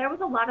 There was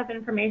a lot of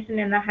information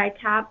in the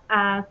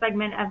HICAP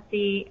segment of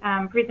the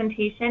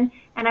presentation,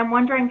 and I'm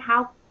wondering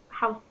how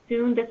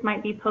soon this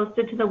might be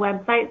posted to the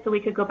website so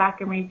we could go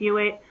back and review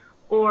it,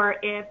 or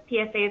if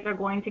PSAs are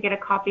going to get a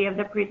copy of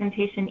the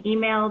presentation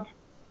emailed.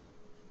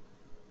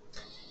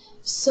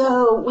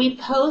 So we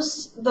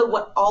post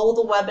all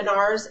the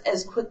webinars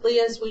as quickly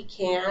as we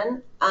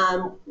can.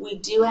 We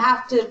do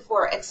have to,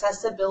 for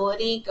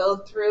accessibility, go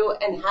through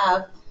and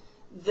have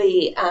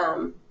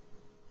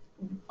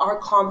our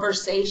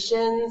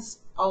conversations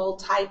all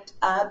typed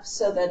up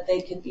so that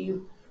they could be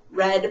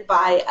read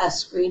by a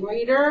screen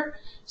reader.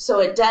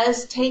 So it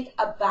does take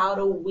about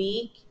a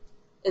week,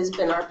 has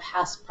been our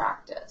past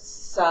practice.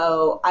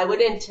 So I would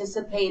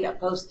anticipate a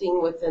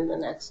posting within the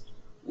next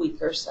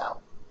week or so.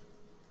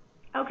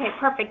 Okay,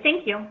 perfect.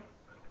 Thank you.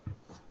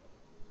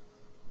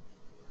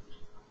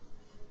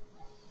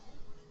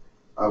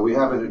 We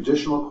have an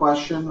additional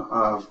question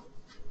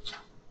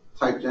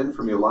typed in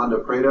from Yolanda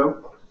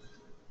Prado.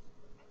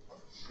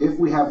 If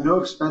we have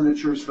no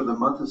expenditures for the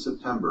month of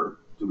September,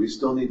 do we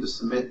still need to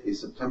submit a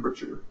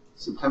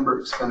September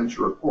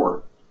expenditure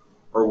report,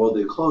 or will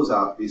the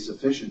closeout be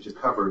sufficient to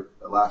cover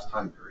the last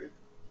time period?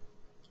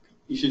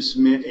 You should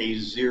submit a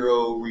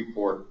zero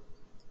report.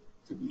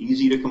 It'll be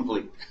easy to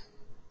complete.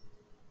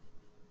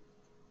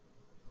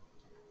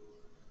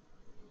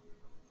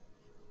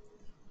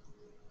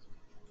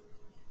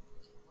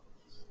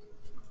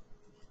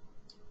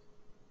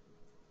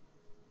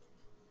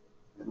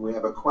 And we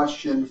have a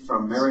question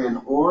from Marion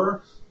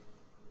Orr.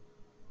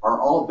 Are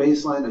all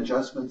baseline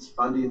adjustments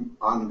funding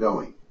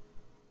ongoing?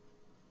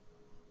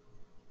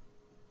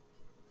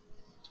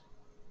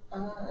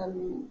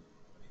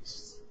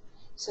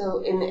 So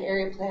in the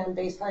area plan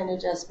baseline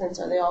adjustments,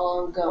 are they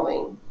all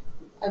ongoing?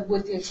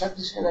 with the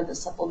exception of the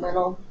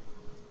supplemental?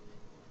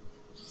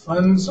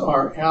 Funds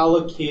are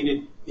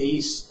allocated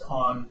based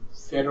on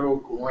federal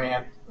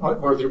grant,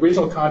 or the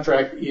original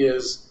contract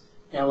is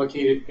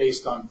allocated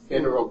based on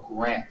federal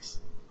grants.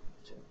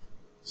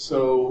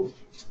 So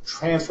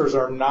transfers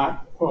are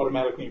not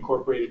automatically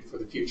incorporated for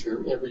the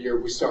future. Every year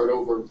we start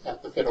over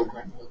at the federal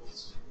grant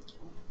levels.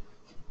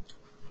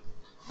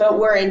 But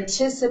we're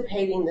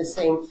anticipating the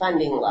same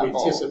funding We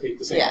level. anticipate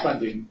the same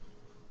funding,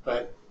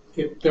 but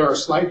there are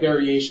slight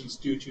variations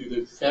due to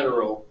the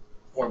federal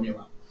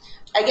formula.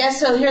 I guess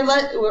so. Here,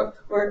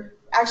 we're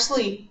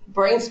actually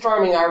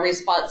brainstorming our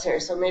response here.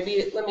 So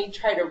maybe let me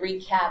try to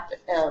recap.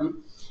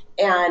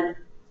 And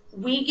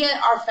we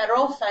get our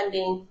federal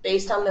funding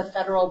based on the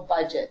federal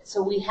budget.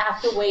 So we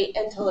have to wait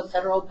until the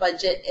federal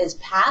budget is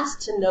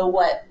passed to know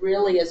what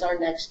really is our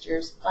next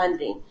year's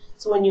funding.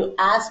 So when you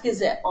ask,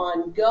 is it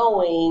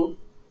ongoing?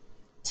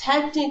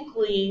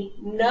 Technically,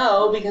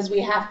 no, because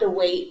we have to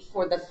wait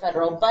for the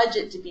federal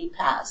budget to be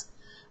passed.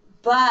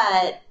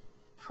 But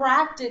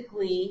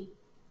practically,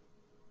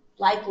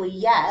 likely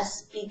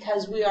yes,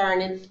 because we are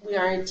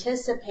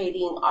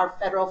anticipating our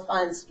federal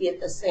funds to be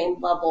at the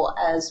same level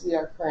as we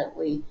are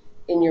currently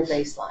in your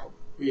baseline.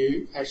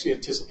 We actually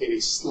anticipate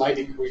a slight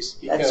increase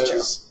That's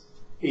because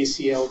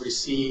ACL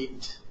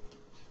received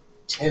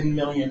 $10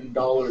 million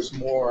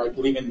more, I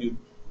believe, in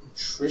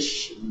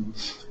nutrition.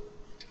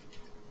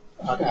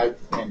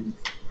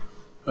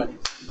 But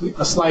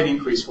a slight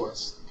increase for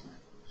us.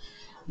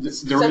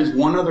 There is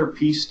one other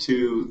piece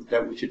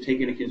that we should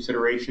take into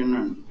consideration,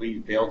 and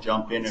please, Dale,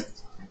 jump in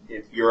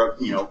if you're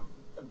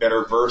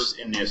better versed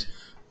in this.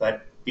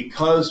 But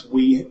because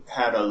we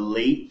had a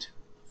late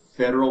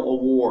federal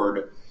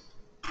award,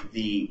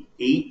 the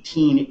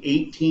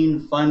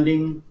 1818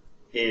 funding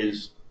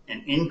is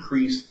an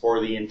increase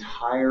for the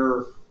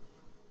entire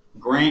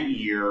grant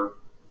year,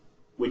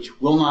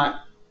 which will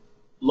not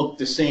look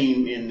the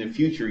same in the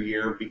future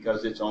year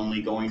because it's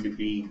only going to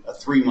be a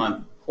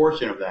 3-month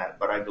portion of that.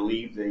 But I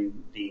believe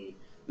the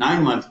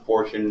 9-month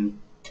portion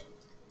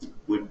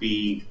would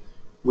be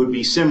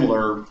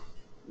similar,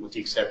 with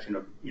the exception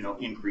of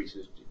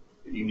increases.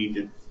 Do you need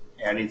to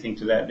add anything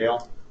to that,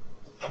 Dale?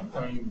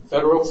 I mean,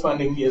 federal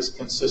funding is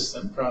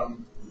consistent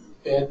from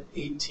Fed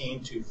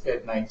 18 to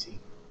Fed 19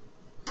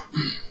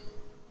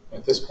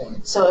 at this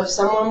point. So if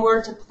someone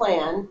were to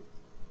plan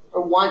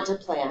or want to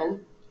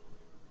plan,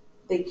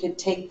 they could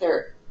take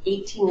their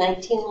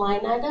 1819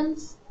 line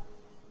items.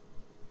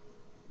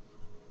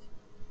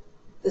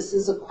 This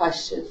is a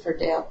question for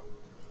Dale.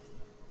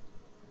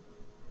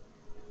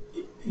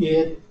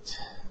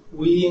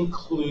 We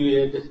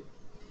included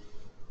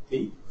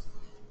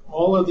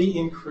all of the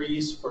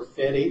increase for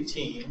Fed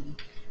 18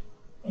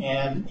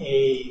 and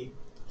a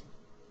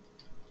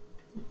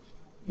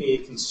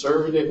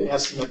conservative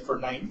estimate for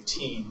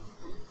 19.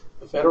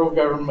 The federal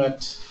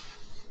government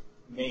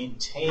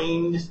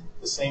maintained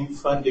the same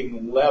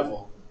funding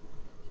level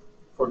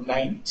for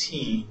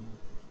 19,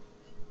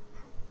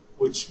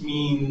 which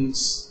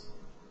means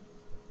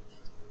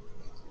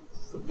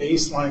the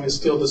baseline is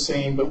still the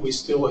same, but we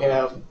still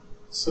have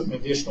some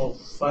additional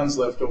funds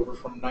left over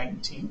from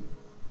 19.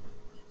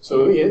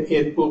 So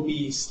it will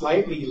be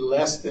slightly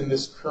less than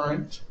this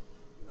current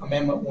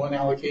Amendment 1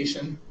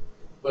 allocation,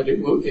 but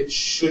it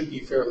should be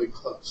fairly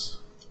close.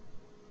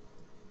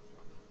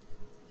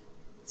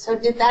 So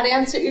did that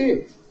answer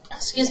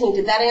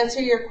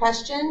your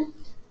question?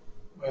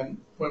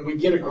 When we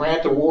get a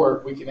grant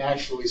award, we can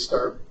actually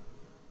start,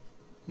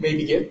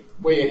 maybe get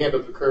way ahead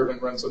of the curve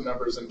and run some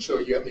numbers and show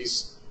you at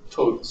least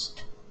totals.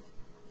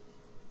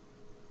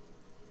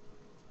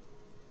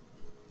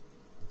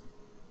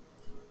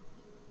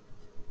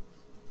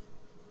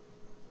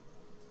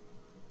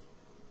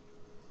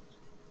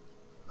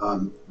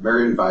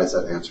 Marion advised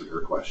that answered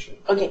her question.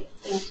 Okay,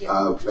 thank you.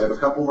 We have a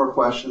couple more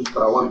questions,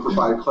 but I want to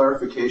provide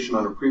clarification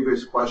on a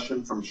previous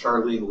question from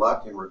Charlene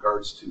Luck in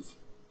regards to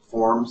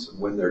forms and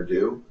when they're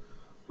due.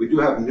 We do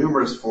have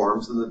numerous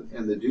forms,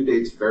 and the due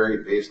dates vary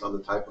based on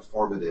the type of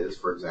form it is.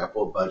 For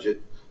example, a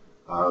budget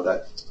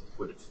that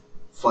would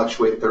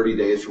fluctuate 30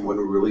 days from when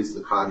we release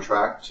the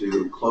contract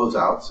to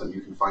closeouts, and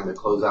you can find the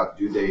closeout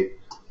due date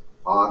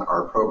on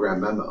our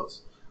program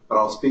memos. But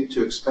I'll speak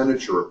to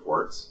expenditure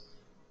reports,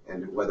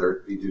 and whether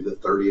it be due the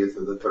 30th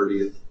or the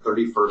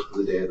 31st of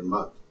the day of the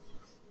month.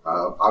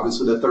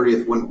 Obviously, the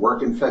 30th wouldn't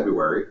work in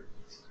February.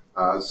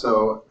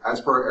 So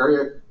as per our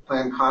area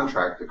plan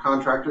contract, the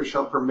contractor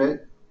shall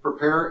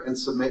prepare and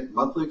submit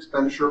monthly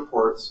expenditure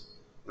reports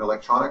in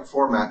electronic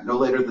format no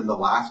later than the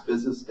last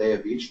business day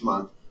of each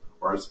month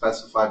or as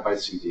specified by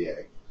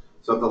CDA.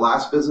 So if the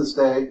last business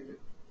day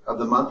of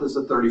the month is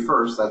the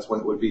 31st, that's when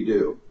it would be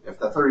due. If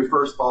the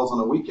 31st falls on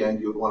a weekend,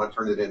 you would want to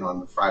turn it in on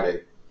the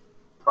Friday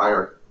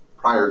prior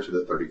to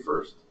the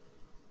 31st.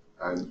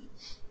 And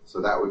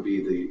so that would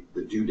be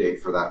the due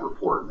date for that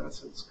report in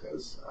essence,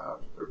 because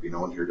there would be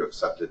no one here to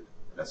accept it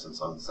in essence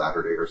on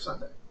Saturday or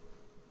Sunday.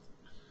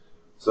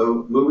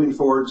 So moving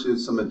forward to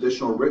some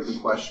additional written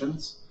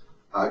questions.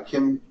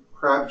 Kim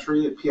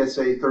Crabtree at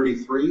PSA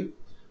 33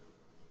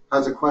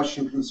 has a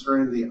question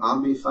concerning the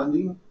OMBI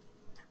funding.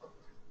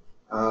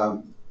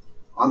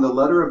 On the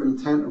letter of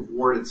intent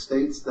award, it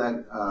states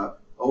that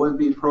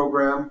OMB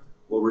program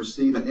will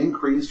receive an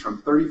increase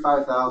from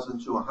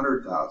 $35,000 to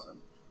 $100,000.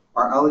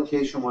 Our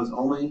allocation was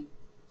only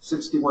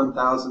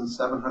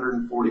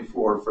 $61,744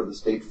 for the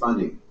state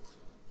funding.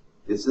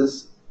 Is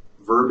this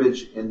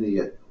verbiage in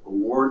the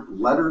award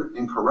letter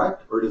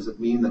incorrect, or does it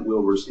mean that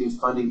we'll receive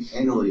funding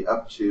annually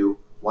up to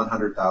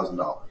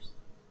 $100,000?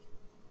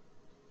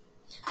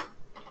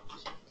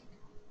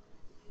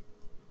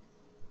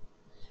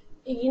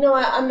 You know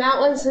what, on that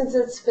one, since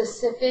it's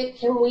specific,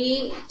 can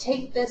we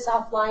take this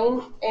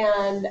offline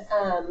and,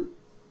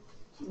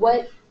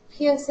 what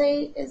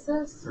PSA is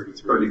this?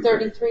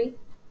 33?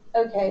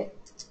 Okay.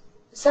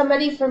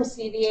 Somebody from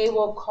CDA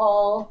will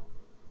call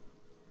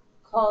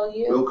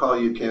you We'll call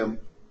you, Kim.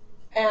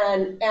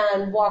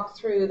 and walk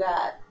through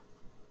that.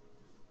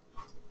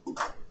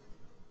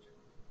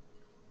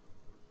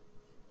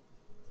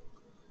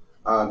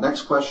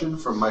 Next question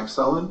from Mike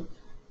Sullen.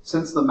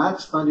 Since the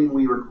max funding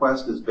we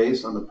request is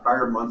based on the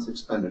prior month's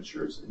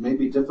expenditures, it may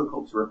be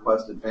difficult to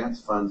request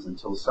advance funds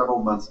until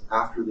several months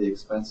after the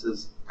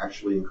expenses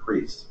actually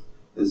increase.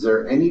 Is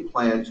there any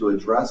plan to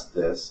address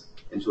this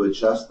and to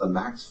adjust the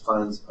max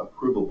funds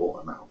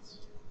approvable amounts?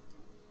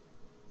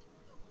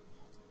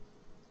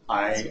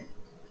 I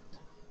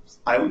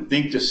would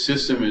think the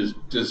system is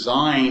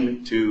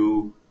designed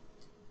to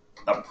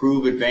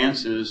approve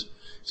advances.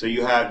 So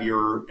you have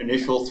your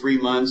initial 3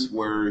 months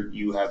where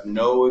you have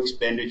no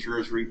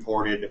expenditures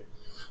reported,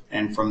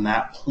 and from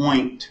that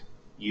point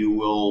you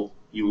will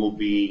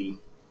be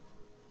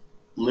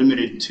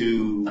limited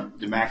to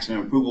the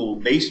maximum approval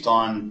based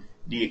on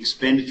the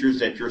expenditures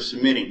that you're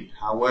submitting.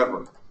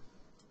 However,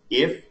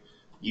 if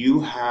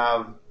you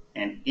have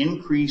an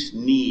increased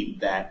need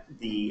that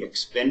the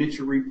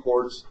expenditure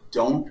reports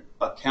don't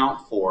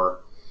account for,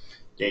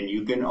 then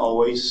you can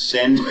always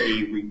send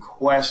a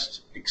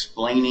request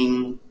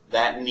explaining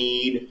that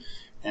need,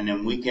 and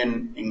then we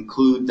can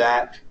include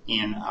that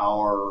in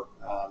our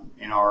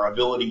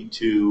ability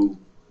to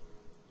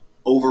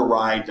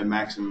override the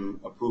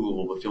maximum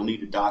approval, but you'll need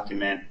to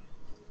document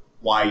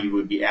why you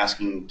would be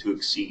asking to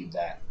exceed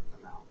that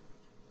amount.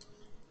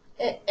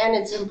 And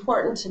it's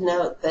important to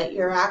note that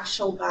your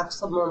actual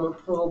maximum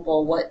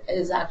approvable, what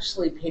is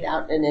actually paid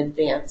out in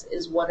advance,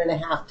 is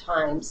 1.5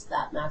 times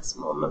that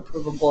maximum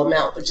approvable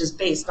amount, which is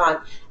based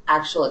on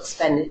actual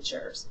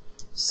expenditures.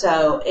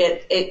 So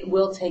it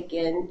will take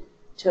into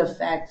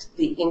effect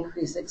the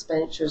increased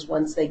expenditures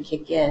once they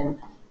kick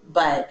in,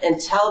 but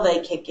until they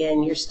kick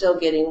in, you're still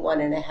getting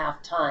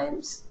 1.5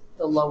 times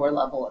the lower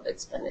level of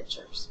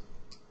expenditures.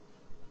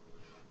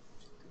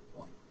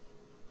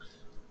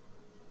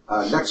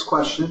 Next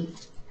question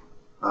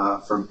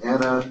from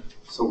Anna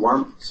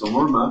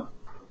Salorma.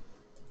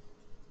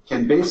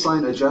 Can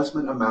baseline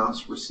adjustment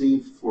amounts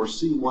received for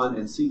C1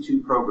 and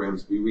C2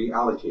 programs be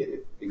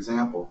reallocated?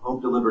 Example, home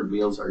delivered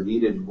meals are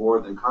needed more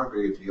than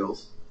congregated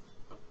meals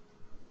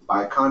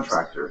by a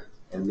contractor,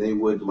 and they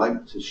would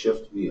like to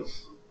shift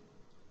meals.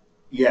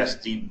 Yes,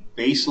 the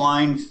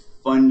baseline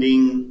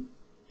funding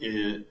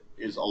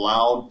is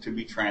allowed to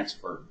be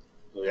transferred.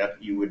 So that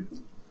you would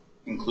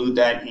include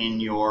that in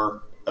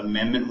your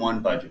Amendment 1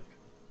 budget.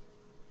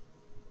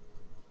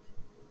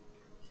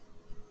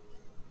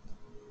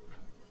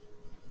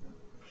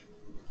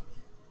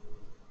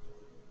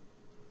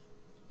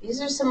 These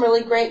are some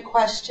really great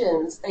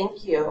questions.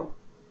 Thank you.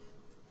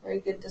 Very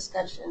good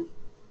discussion.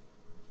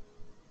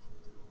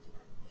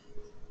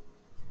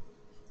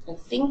 I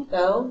think,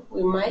 though,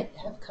 we might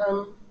have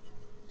come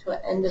to an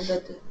end of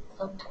the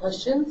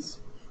questions.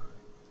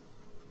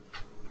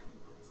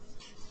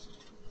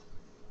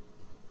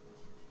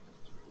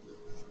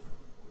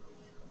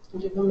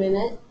 Give a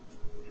minute.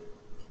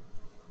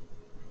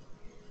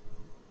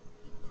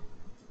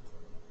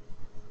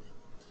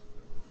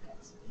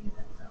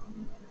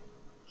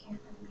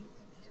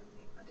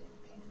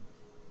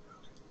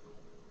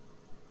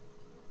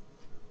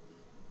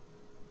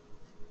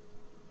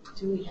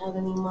 Do we have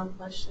any more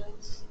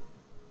questions?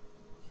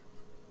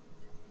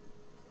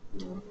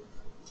 No.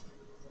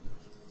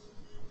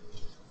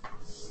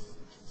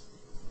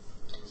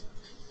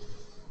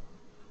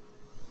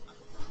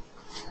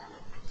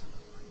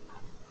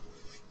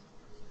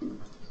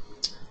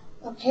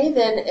 Okay,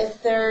 then,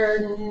 if there are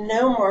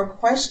no more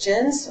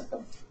questions,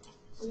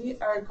 we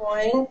are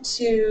going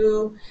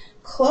to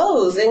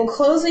close. In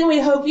closing, we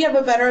hope you have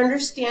a better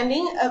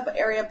understanding of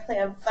area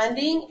plan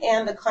funding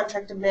and the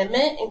contract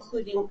amendment,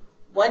 including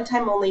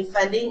one-time only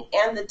funding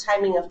and the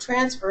timing of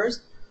transfers.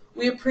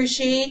 We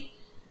appreciate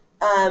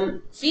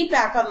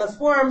feedback on the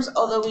forms,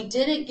 although we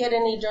didn't get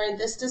any during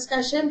this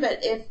discussion,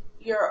 but if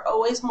you're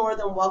always more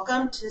than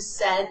welcome to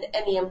send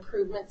any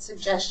improvement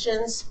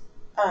suggestions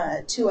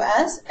to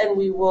us, and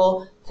we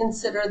will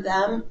consider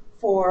them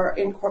for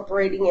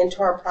incorporating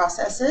into our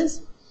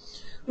processes.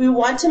 We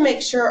want to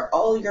make sure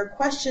all your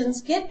questions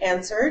get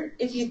answered.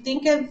 If you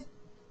think of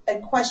a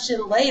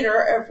question later,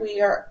 or if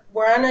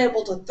we're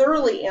unable to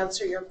thoroughly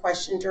answer your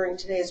question during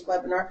today's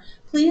webinar,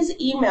 please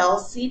email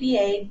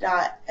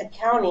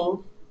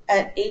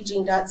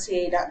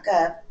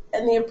cda.accounting@aging.ca.gov,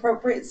 and the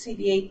appropriate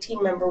CDA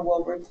team member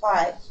will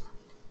reply.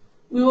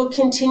 We will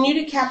continue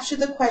to capture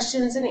the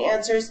questions and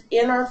answers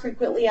in our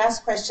frequently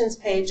asked questions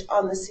page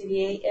on the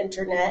CDA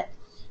internet.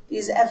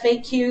 These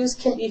FAQs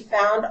can be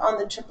found on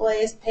the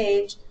AAA's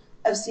page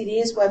of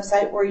CDA's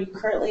website, where you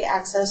currently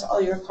access all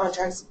your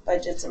contracts,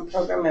 budgets, and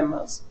program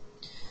memos.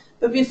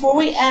 But before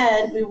we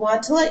end, we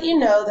want to let you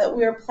know that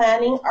we are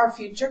planning our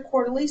future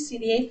quarterly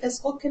CDA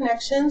Fiscal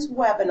Connections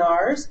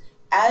webinars,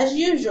 as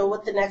usual,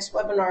 with the next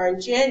webinar in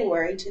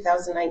January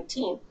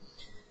 2019.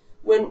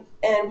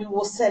 And we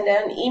will send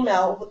out an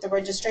email with the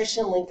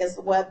registration link as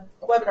the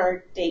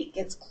webinar date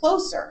gets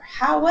closer.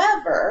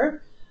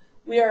 However,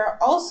 we are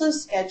also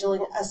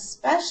scheduling a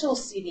special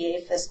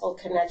CDA Fiscal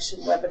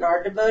Connection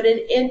webinar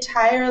devoted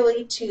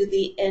entirely to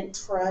the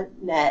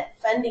intranet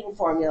funding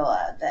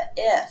formula, the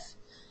IF.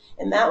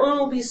 And that one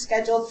will be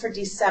scheduled for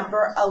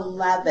December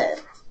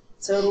 11th.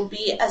 So it'll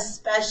be a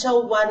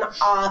special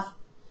one-off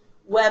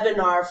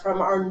webinar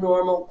from our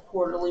normal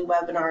quarterly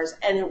webinars,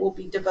 and it will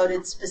be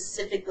devoted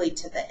specifically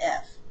to the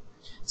IF.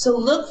 So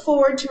look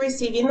forward to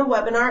receiving the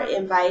webinar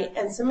invite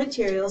and some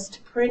materials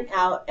to print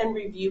out and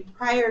review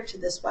prior to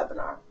this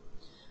webinar.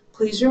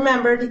 Please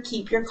remember to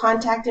keep your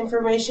contact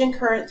information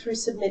current through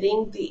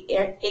submitting the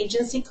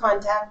agency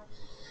contact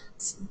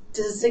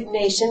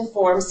designation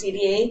form,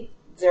 CDA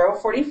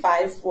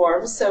 045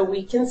 form, so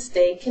we can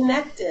stay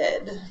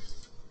connected.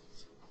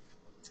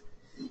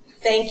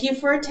 Thank you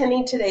for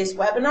attending today's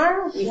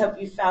webinar. We hope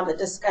you found the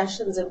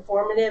discussions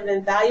informative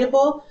and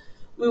valuable.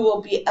 We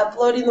will be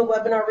uploading the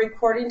webinar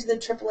recording to the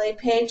AAA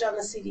page on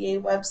the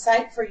CDA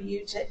website for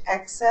you to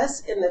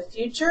access in the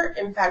future.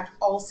 In fact,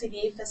 all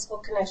CDA Fiscal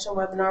Connection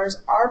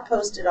webinars are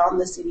posted on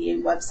the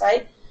CDA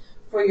website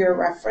for your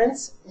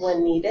reference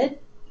when needed.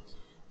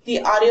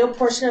 The audio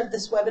portion of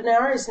this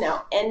webinar is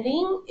now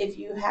ending. If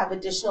you have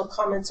additional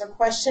comments or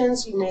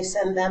questions, you may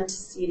send them to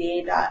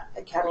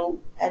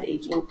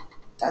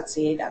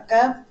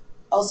cda.accounting@aging.ca.gov.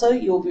 Also,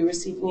 you will be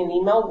receiving an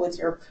email with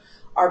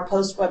our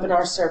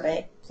post-webinar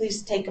survey.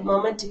 Please take a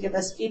moment to give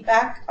us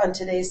feedback on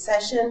today's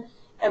session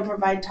and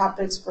provide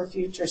topics for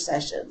future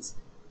sessions.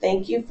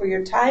 Thank you for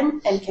your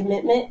time and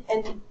commitment,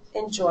 and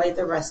enjoy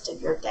the rest of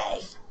your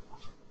day.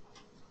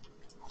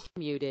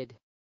 Muted.